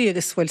chéirí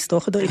agus bhfuil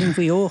stocha do ar an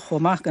bhuióch ó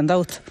maach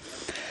gandát.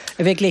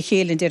 A bheith le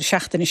chéalinn déir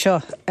seachtain is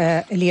seo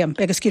líam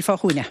agus cír fá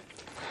chuine.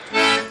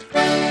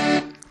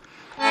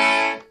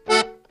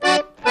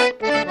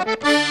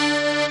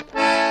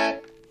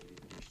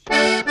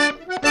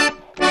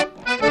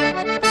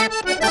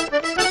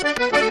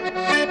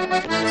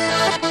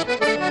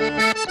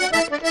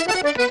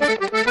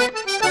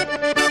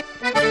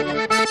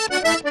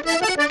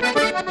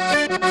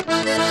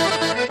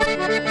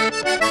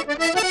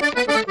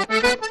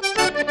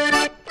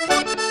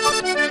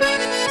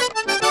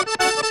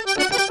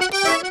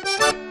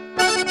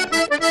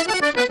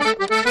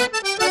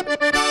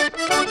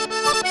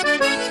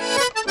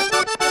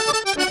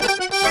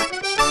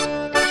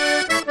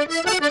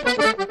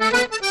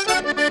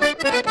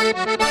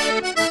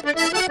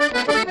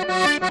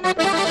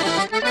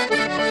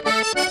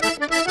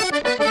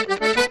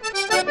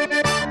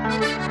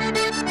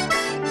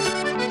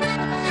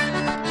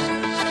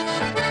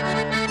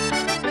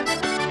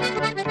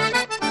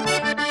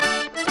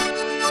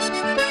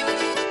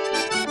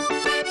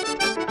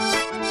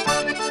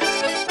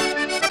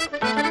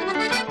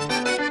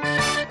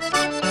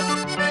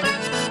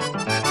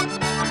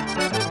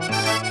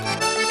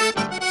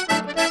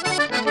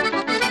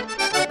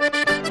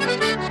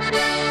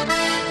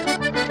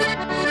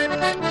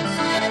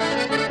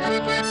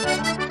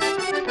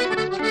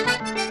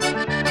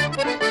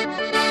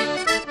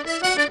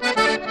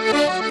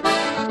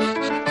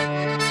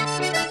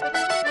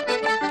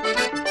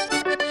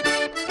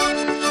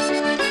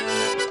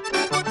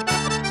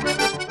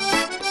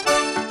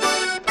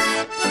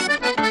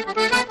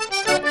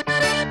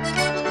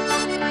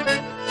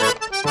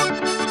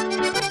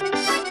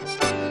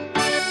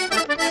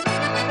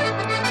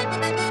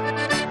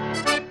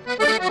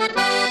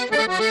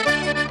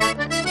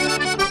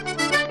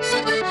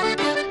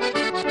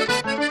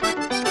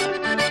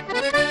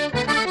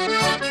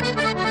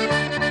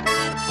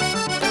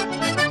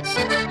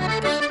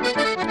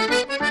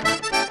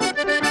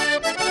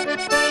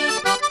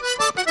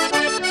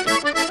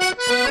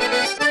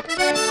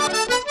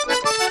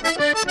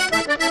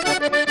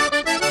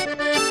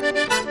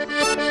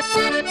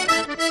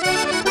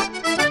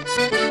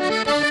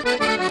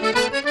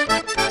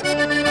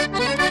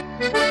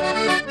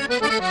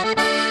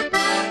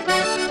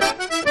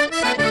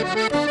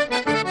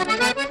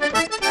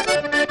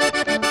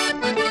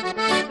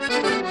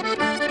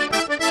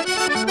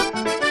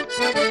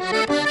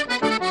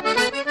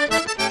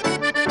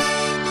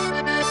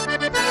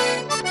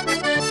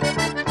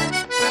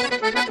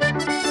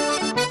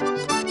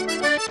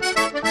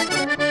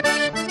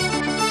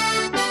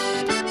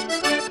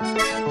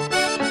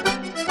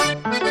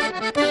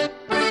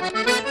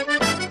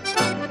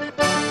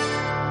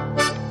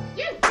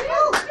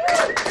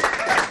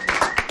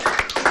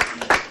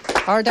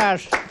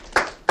 Ardar.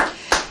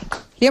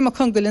 Léama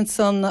congalinn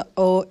san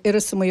ó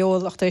iris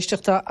maiolachta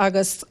éisteachta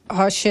agus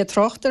há sé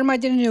trochtar mai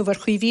dinu ver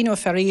chuhín ó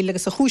feril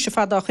agus a chúise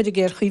fada chuidir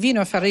géir chuhín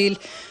ó feril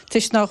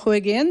tis ná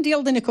chuig géan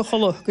díaldainna go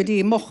cholo go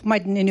dtí moch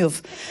maidin inniuh.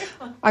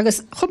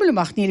 Agus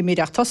chubalach níl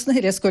míireach tasna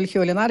hir scoil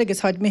cheolin agus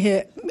haid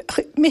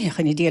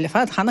méchan í déala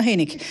fad hana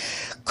hénig.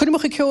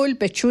 Cuimeach ceol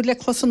be túúd le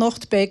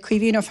chlosanocht be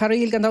chuhín ó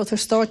feril gan átar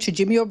stáit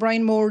Jimmy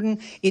O'Brien Morden,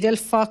 Idel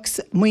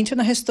Fox, muinte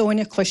na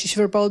Histónia, chluisi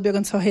ver Balbeag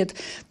an sahéad,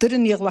 dur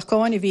an níl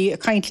lacháin bhí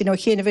caiintlín ó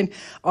chéanamhin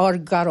ar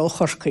gar ó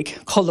chorcaig,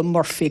 Colm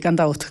Murphy gan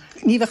dát.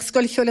 Ní bheith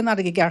scoil cheolin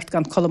aige gart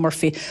gan Colm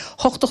Murphy.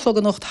 Hochtach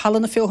le nocht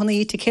hallan na féhanna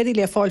í céirí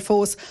le fáil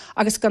fós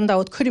agus gan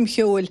dát chuim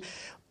cheol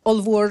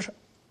olmhór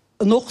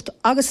nocht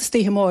agus is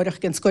stéimeáireach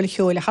gin scoil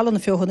cheol hallan na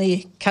féhanna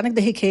í cenig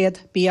de hicéad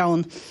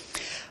bíán.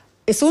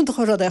 Is únta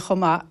chu rud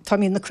chumá tá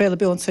mín naréile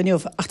beún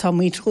sanniuh ach tá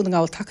mín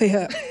trúnaáil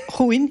take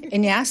chuin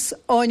in neas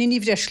áin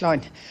ní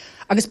bhreisláin.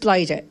 Agus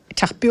blaide,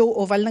 teach beo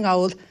ó bhil na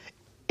gáil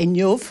in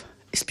neomh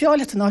Is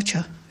beáile an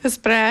áte. Is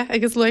bre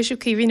agus leisú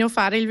cíhín ó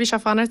faril bhí se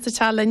fanar sa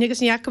talin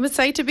agus neach go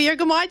saite bí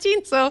go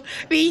máidín so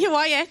bhí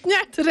bhá etne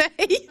ré.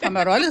 Tá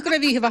marráile go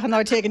bhí bh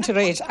ná tegann te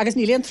rééis, agus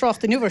ní léon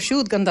trocht in nuhar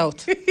siúd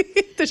gandát.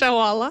 Tá se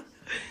bhála.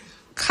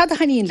 Cad a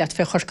chaíon leat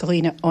fé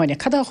chorcaíine áine,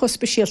 Cad a chu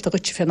speisialta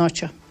gote fé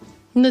náte.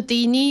 Na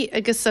daoine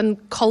agus an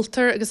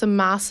cultúr agus an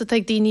massa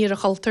ag daoine ar a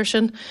cultúr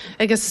sin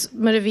agus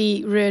mar a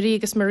bhí réirí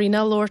agus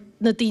marina Lord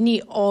na daoine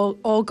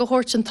á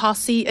gohairt an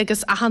tasaí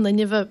agus a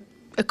hananimh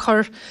a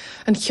chur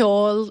an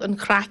cheáil an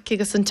crack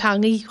agus an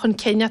teangaí chun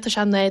cenne a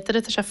se néidir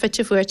a se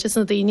fitte fuites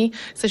na daoine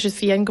sa si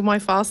fion go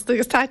maiid fást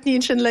agus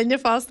taníonn sin linne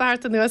fást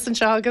aart an nuas an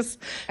se agus.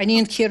 A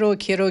níon céró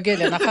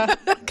geile nach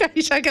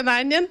Cai se gan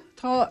aine?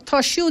 Tá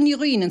siún í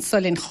rion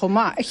salinn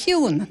chomá a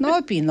hiún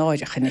ná bí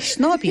náideach inis,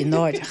 ná bí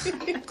náideach.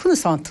 Cúna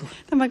sanú.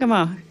 Tá go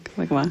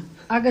má.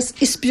 Agus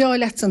is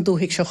beáil an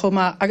dúhiigh se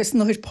chomá agus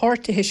nóir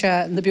páirtathe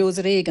se na beos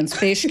a régan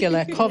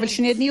spéisciile, Cábhfuil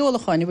sin éad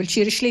níolalaáin bhfuil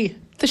siar slí.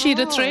 Tá siad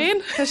a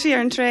trein? Tá sí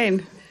ar an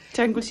trein.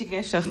 Tean go sí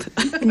géistecht.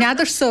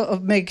 Neadidir sa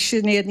méid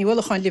sinnéad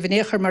níolalaáin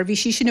lehannéchar mar bhí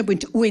sí sinna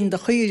buint uin de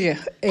chuide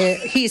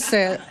hís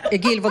i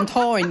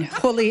ggéilhantáin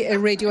cholaí a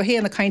radio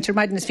héanana caiintear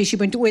maidnas bhí sí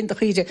buint uin de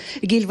chuide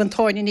i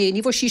ggéilhantáin in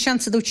éí, bhór sí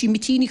seansa dútí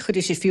mitíní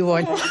chuir sé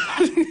fiúháin.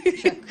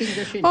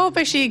 Ó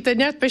be sí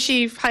daine be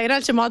sí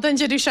feiráil te mad an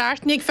jeú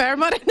seaartnig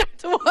fermar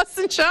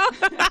an seo.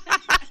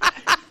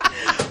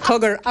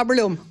 Tugur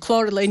Aberlum,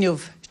 chlár leiniuh,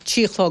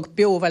 tíchlog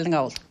beohhail an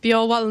gáil.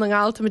 Beáhil na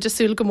gáil tá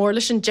desúil go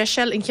mórla sin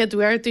deisiil in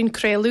cheadúir dún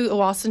créú ó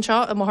bhásan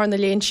seo a mar na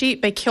léonsí,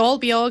 Bei ceáil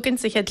beágan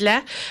sa chead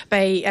le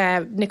bei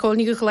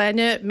Nicóní go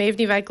chléine,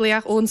 méhní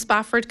bheitglaach ón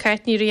Spafford,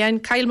 Caitní Rian,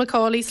 Cail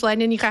Macálaí,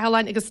 Sleine ní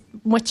Chaáin agus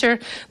muir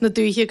na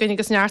dúthe gan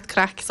agus neart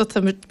crack, so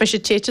be sé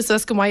téite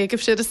sus go maiid goh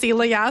siad a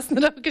síla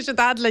jaasna agus sé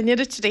dad linne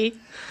a trí.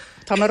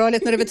 Tá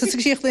marráit na bit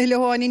síocht na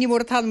leháin í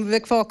mór talm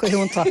bheith fá go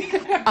húnta.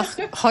 Ach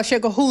há sé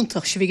go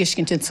húntaach se bhí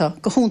giscinnta,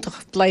 go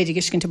húntaach bleidir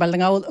giscinnta bail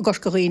an gáil a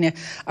gorcaíine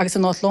agus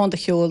an náit lán de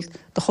cheol,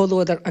 de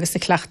cholódar agus de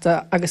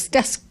cleachta agus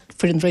desk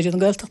for an réidir an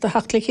ggilteach a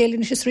hachla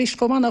chéilinn is rís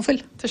go man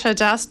áfuil. Tá sé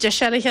jazz de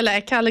se le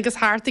agus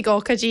háirtaí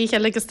gácadí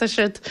agus tá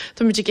siad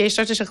tú muidir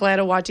géisteart a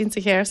chléir a bhádín sa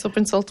chéir so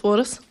bin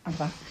soltmóras.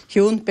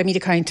 Hiún be mí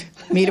caint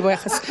mí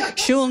buchas.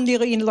 Siún ní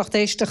on lecht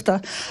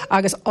éisteachta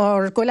agus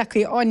á go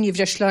lechaí aníomh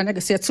deislein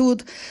agus sé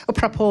túd ó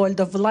prapáil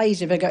do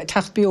bhléide bheith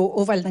teachbío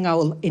ó bhil na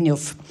gáil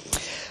inniuh.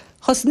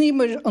 Chos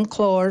nímar an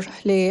chlár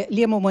le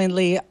léamháin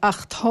le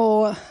ach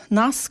tá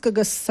nasc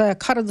agus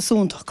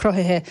caradasúnta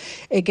crothaithe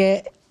ag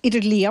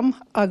idir Liam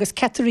agus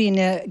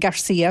Catarina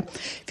Garcia.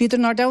 Bhíidir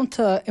ná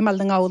damta i meall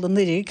na gáil an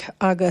nirig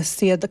agus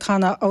siad de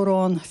chana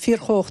árán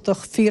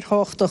fíorthóchtach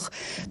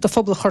do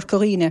phobal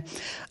chorcaíine.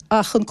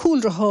 Ach an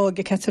cúlrathá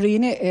go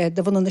Catarina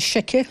de bhana na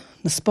Seice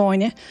na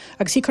Spáine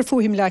agus í chu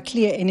fuhim le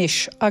lia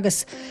inis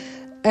agus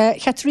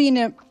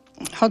Catarina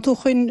han tú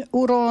chuin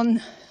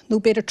órán nó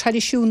beidir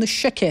tradiisiún na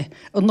Seice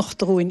an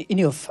nachtarúin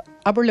inniuh.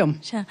 Aberlum.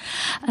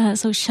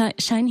 So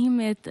sein hí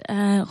med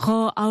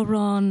rá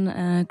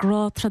árán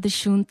grá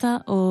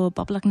tradiisiúnta ó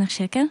Bablach na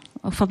Seice,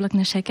 ó Fablach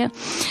na Seice.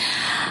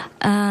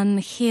 An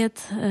héad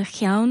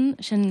cheann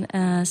sin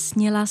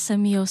sníla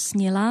semío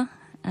sníla,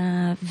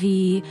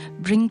 hí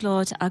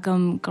bringláid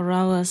agam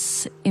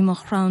goráas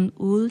imachrán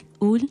úl.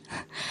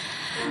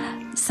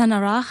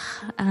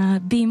 Sanarach,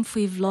 bím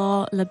faoi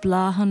bhlá le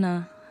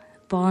bláhanna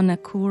bána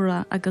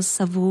cuara agus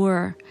sa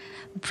bhór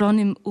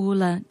bronim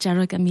úla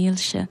dearag a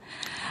mílse.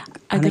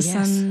 Agus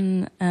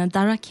an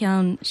dara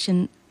ceann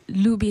sin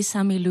lúbi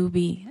sami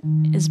lúbi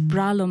is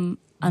bralum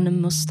an an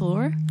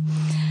mustór.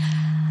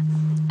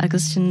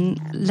 Agus sin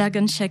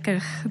legan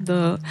seicach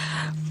do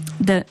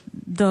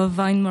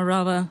bhain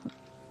marrava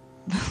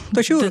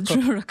Tá siúr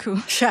acu.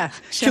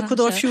 Se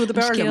chudá siú a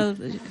bearlam.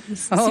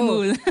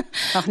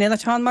 Ach néna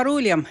teán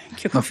marúliam.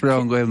 Nach bra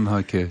an ghilm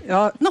hace.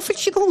 Nó fi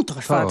si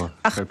gúntaach fad.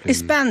 Ach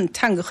is ben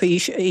tangachaí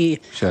í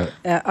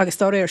agus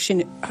dá réir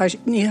sin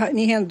ní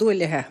héan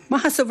dúilethe. Má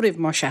has a bhribh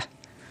mar se.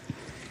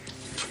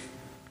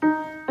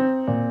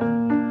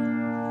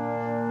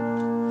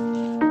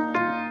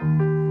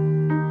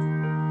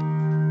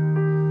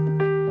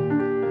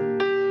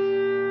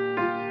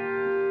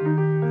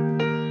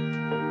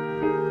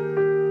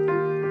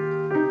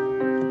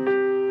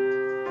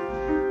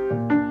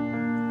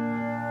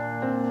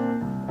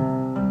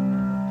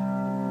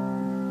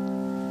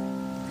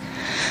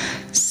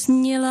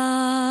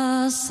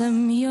 Snila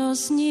jsem jo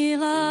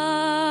snila,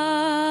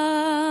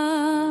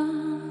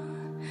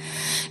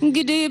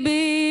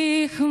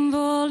 kdybych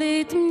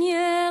volit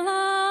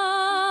měla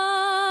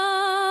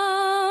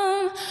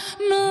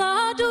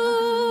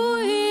mladou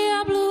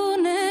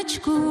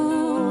jablunečku,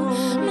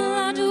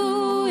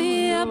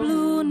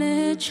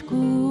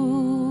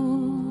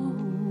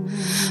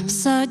 v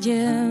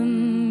sadě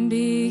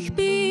bych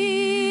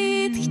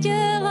být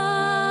chtěla.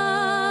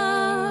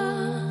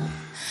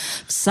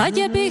 V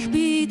sadě bych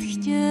být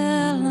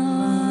chtěla,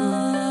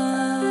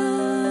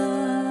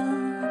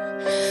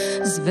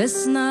 z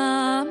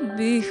vesna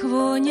bych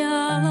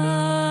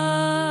voňala,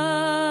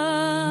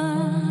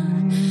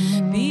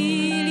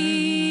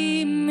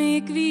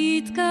 bílými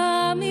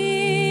kvítkami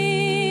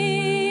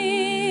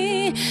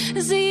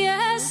z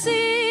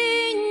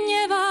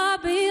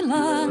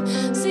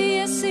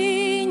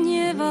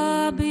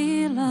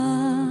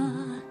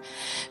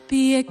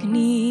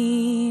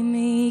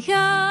pěknými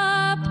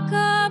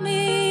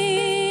jabkami,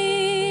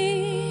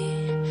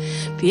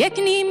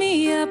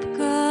 pěknými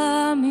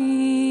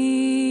jabkami.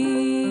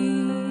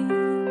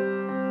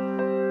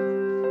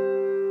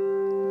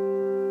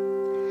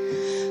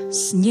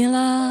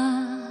 Snila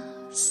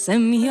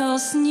jsem jo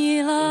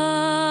snila,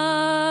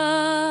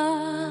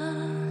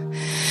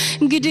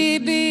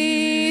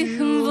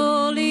 kdybych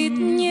volit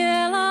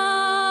měla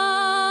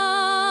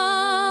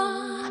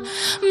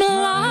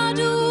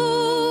mladou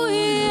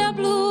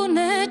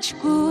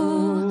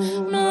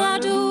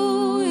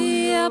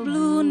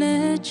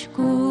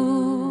jablunečku,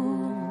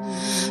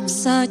 v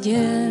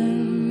sadě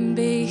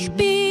bych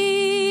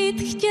být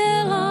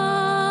chtěla,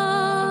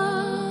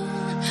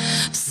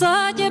 v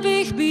sadě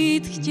bych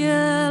být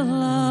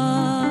chtěla,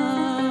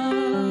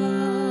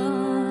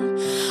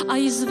 a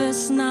i z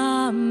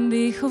vesnám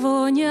bych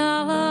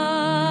voňala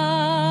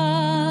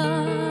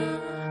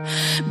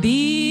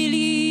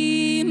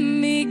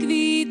bílými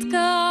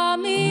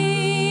kvítkami.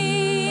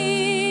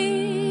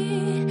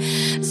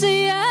 Z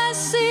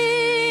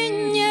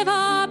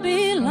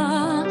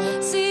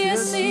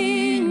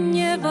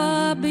jeskyně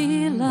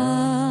vábila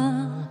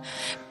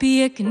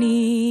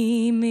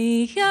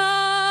pěknými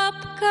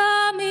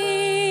jabkami,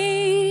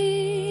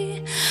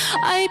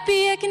 aj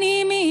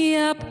pěknými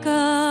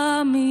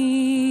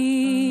jabkami.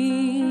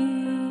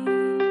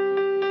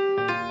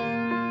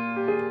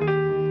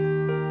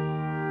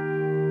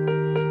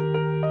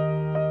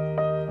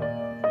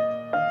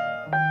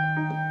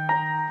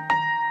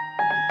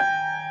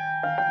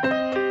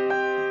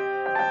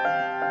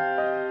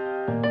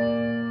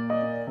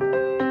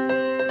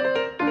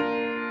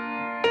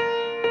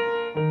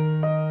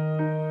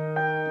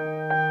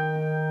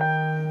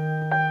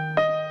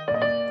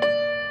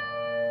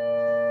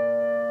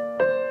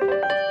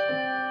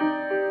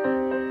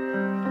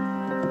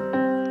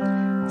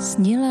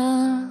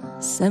 Snila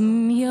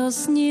jsem jo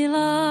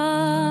snila,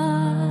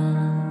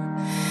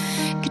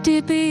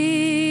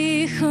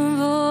 kdybych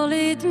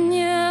volit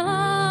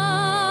měla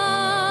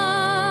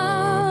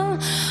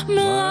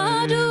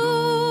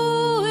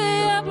mladou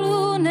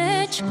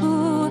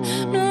jablunečku,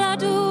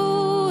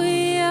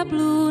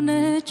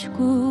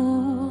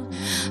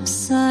 v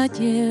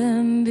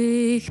sadě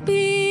bych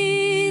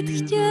být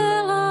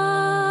chtěla,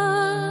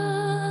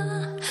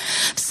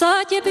 v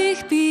sadě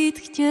bych být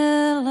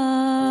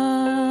chtěla.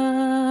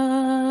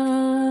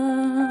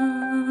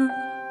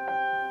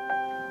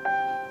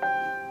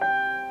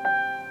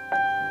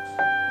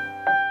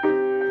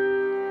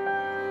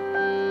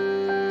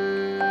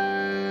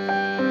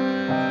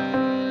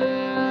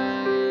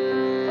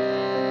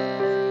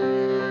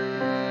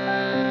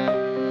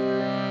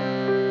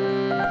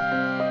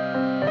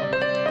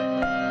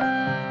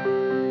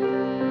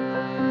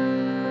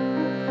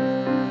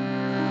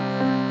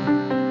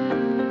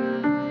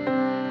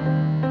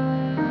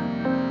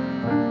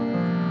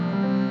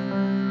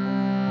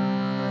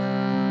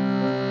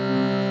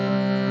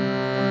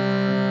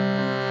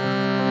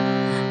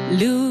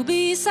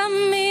 Любí sa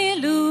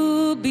mi,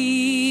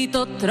 ľúbi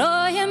to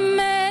troje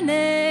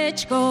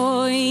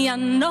menečko,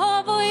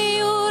 Janovo,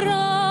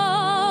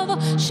 Jurovo,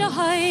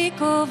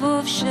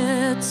 Šahajkovo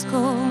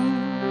všeckom.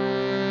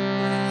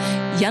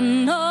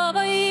 Janovo,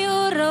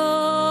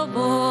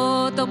 Jurovo,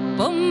 to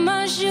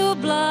pomažu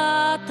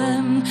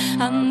blátem,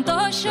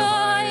 Anto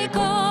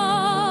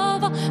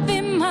Šahajkovo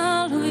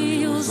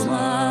vymalujú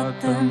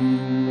zlatem.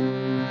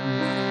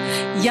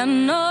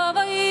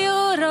 Janovo,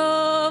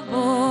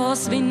 Jurovo,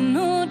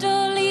 svinu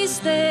do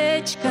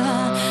lístečka,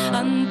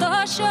 Anto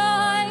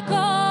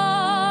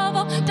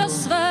Šajkovo do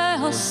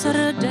svého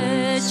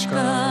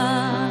srdečka.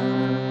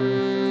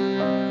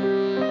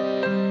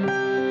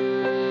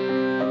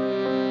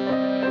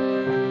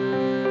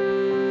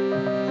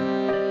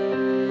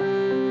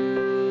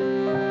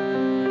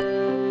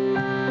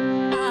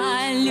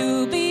 A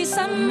ľúbi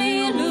sa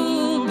mi,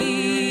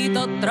 ľúbi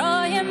to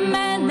troje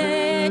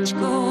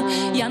menečko,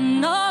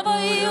 Janovo,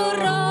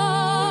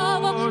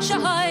 Jurovo,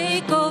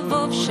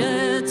 Šahajkovo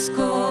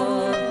všecko.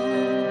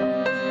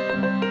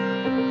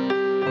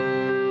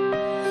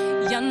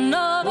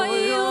 Janovo,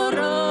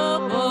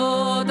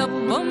 Jurovo, to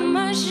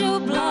pomažu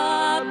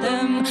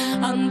blátem,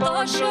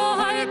 Anto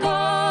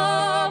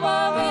Šahajkovo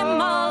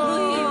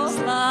vymalujú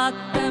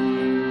zlatem.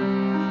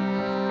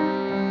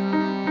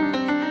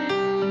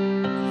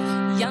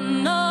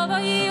 Janovo,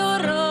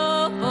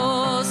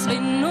 Jurovo,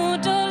 svinu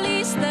do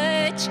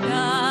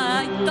lístečka,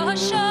 to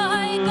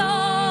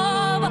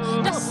Šahajkovo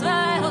do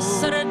svého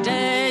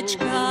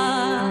srdečka.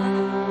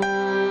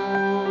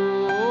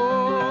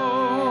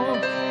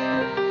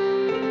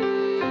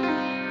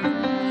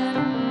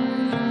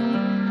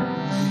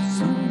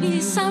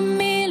 Sa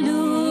mi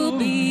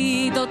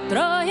ľúbi to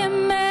troje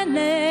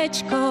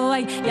menečko,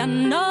 aj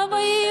Janovo,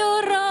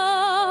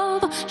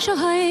 Jurovo,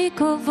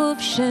 Šahajkovo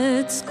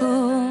všecko.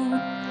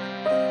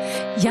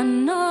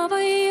 Janovo,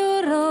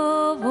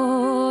 Jurovo,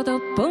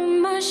 to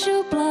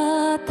pomažu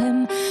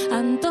blátem,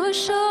 Anto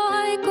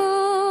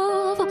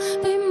Šahajkovo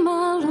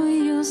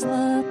vymalujú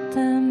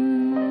zlatem.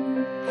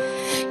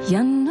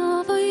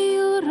 Janovo,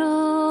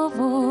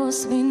 Jurovo,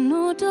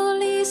 svinu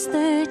do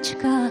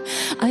dečka,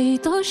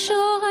 aj to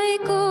šo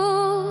aj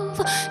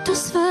gov, do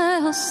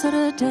svého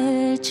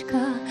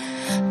srdečka,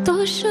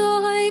 to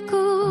šo aj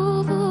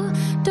gov,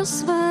 do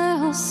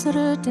svého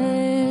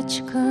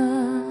srdečka.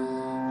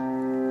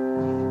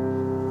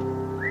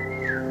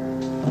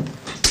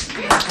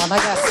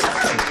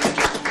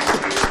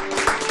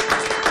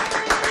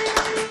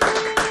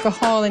 Go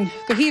hálinn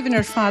go híhann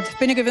ar fad,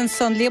 Bine go bhíonn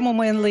san Liam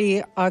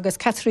Lí agus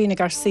Catherine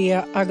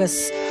Garcia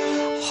agus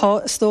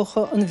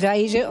stócha an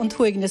bheide an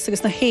tuignas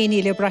agus na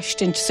héí le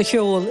breistint sa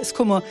cheol is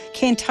cuma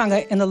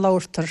céintanga ina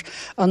láirtar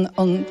an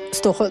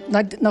stócha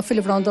na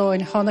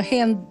Philibhrandáin hána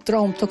héan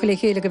drám tu le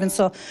chéile go bhíonn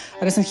sa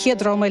agus an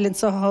chéadrámailinn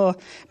sa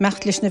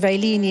mecht leis na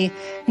bhelíní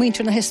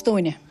muintear na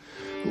Hestóine.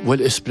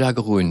 Well is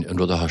bregaúin an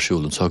rud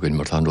athsúil an sagann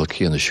mar an rud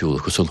chéanna siúil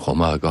go sun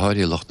chomá go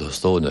háirí lecht na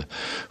Stóine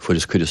fuil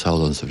is cuidir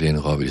saolann sa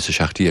bhléana gáhfuil is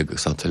sa 16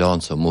 agus an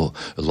Talán sa mó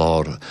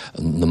lár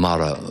na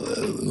mara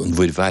an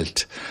bhuiil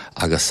bheilt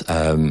agus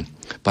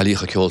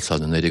bailícha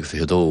ceolsáil na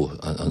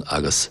 1952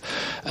 agus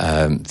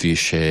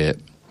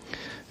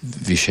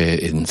bhí sé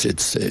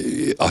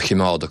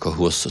achimáda go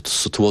thuas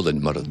sa tólinn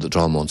mar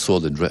drámán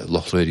sólinn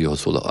loch radio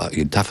sóla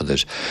íon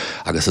tafadidir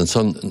agus an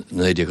son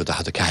néidir go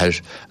hat a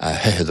ceir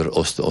héidir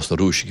os na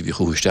rúisiigh bhí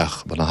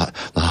chuúisteach mar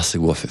na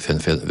hasig bh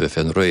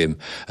fin réim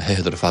a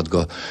héidir fad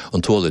go an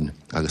tólinn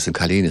agus an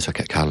chalíine sa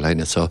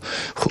Carolina so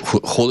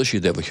chola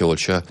sí debh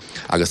cheolse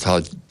agus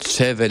tá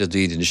sé bhéile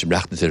díine sem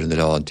rechnatir in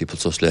Iráin típal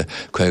sos le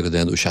chuige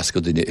den ú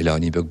 60 duine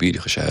Irání beag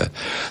bíidecha sé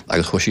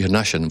agus chuisí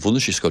na sin bhna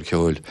sí scór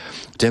ceil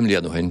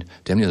déimlíad nóhain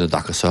na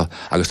dachasa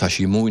agus tá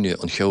sí múine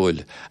an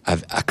cheil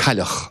a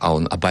caiilech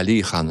ann a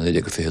bailíchan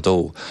na go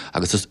fédó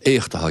agus is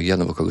échtatha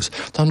dhéanamh agus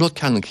tá nó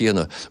cean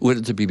chéanana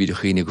uidir a bíbí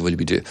chéine go bhfuil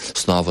bíidir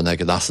snáhan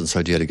ag nasan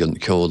sardéir an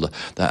ceola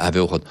a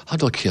bheochad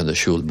hadá chéanana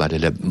siúil mar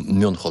le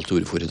mion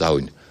choultúri fuidir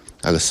dáin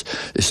agus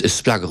is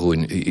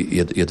spreagaúin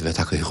iad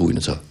bheith take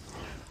chuúine sa.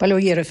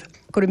 Bailíirh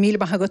gur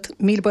míle agat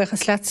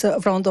mílbuchas lesa a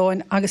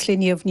bhrandáin agus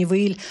léníomh ní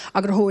bhil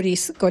agur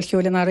thórís gáil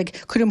cheolalan aig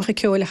chuirimcha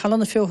ceola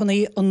halanna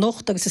fiohannaí an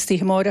nocht agus is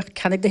títhemáireach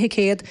cenig de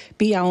céad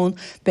bí ann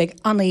beag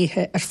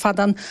anaíthe ar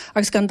fadan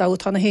agus gan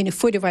dátána héna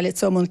fuidirhhaile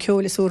samún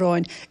ceolalas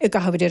úráin i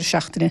gahabhar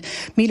seachtaine.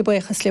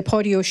 Mílebuchas le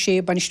páío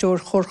sé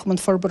banistóir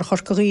chorchaman forbar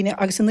chorcaíine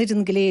agus an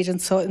idir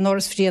goléiran sa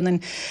náras fríanaan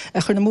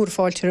chur na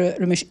múrfáilte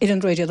rumis ar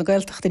an réidir an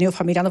gailteach daníomh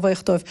ha mí anna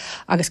bhaochtdóibh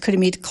agus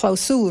chuirimíd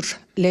clausúr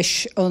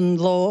leis an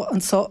lá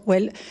an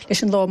well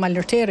leis an lá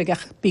meillir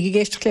téirigach bí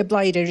géist le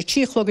blaid ar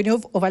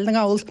tíchlogganiuh ó bhil na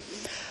gáil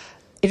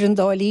ar an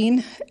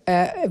dálín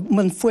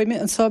man foiime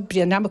an sa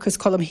brí namachas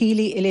colm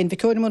hílí i léon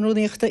bhicóna man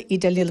rúnaíochta i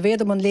del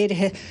níl man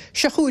léirithe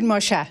seachún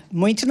mar se.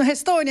 Muinte na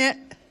Hestóine.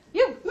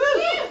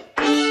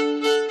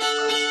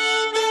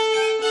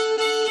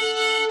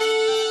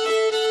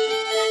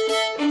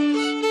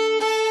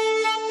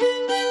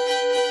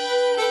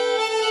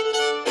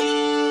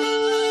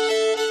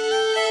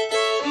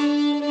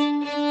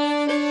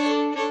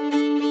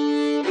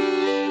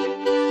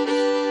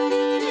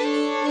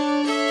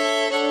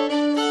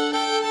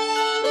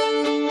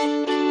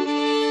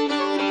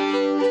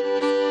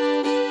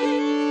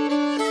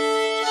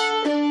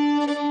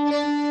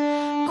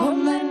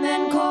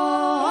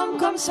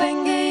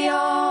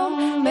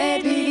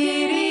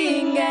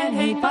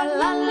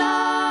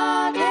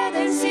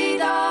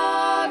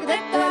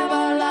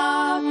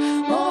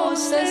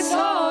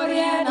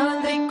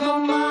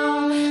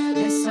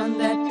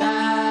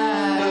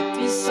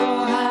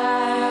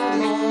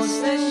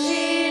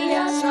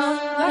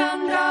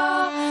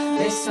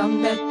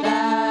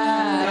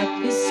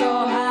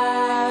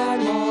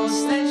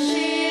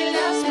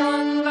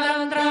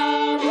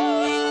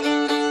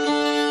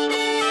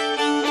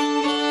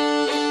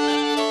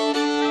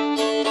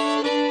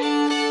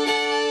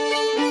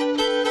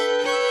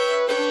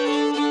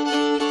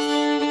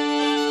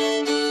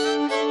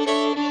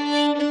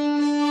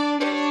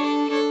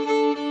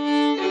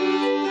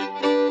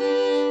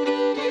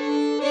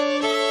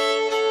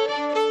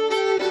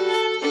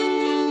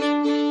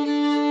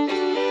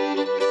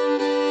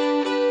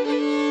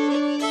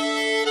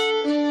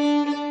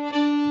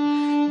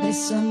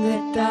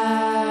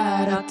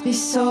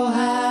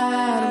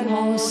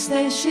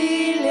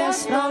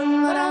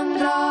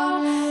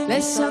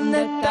 Som det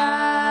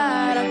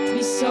är att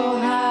vi så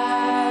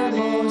här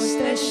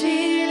måste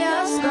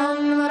skiljas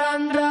från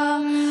varandra.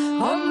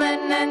 Om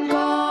männen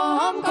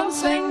kom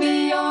sväng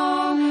vi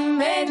om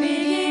med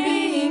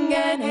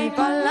ringen hej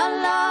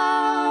pallalla.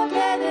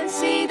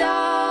 Glädjens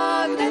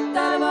idag,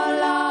 detta var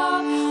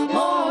lag.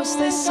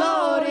 Måste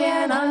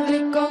sorgen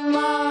aldrig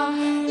komma.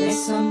 Det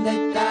som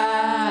det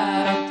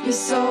är att vi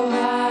så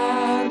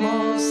här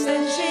måste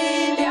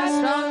skiljas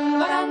från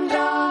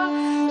varandra.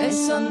 Det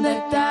som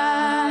det är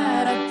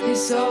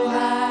so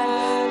high.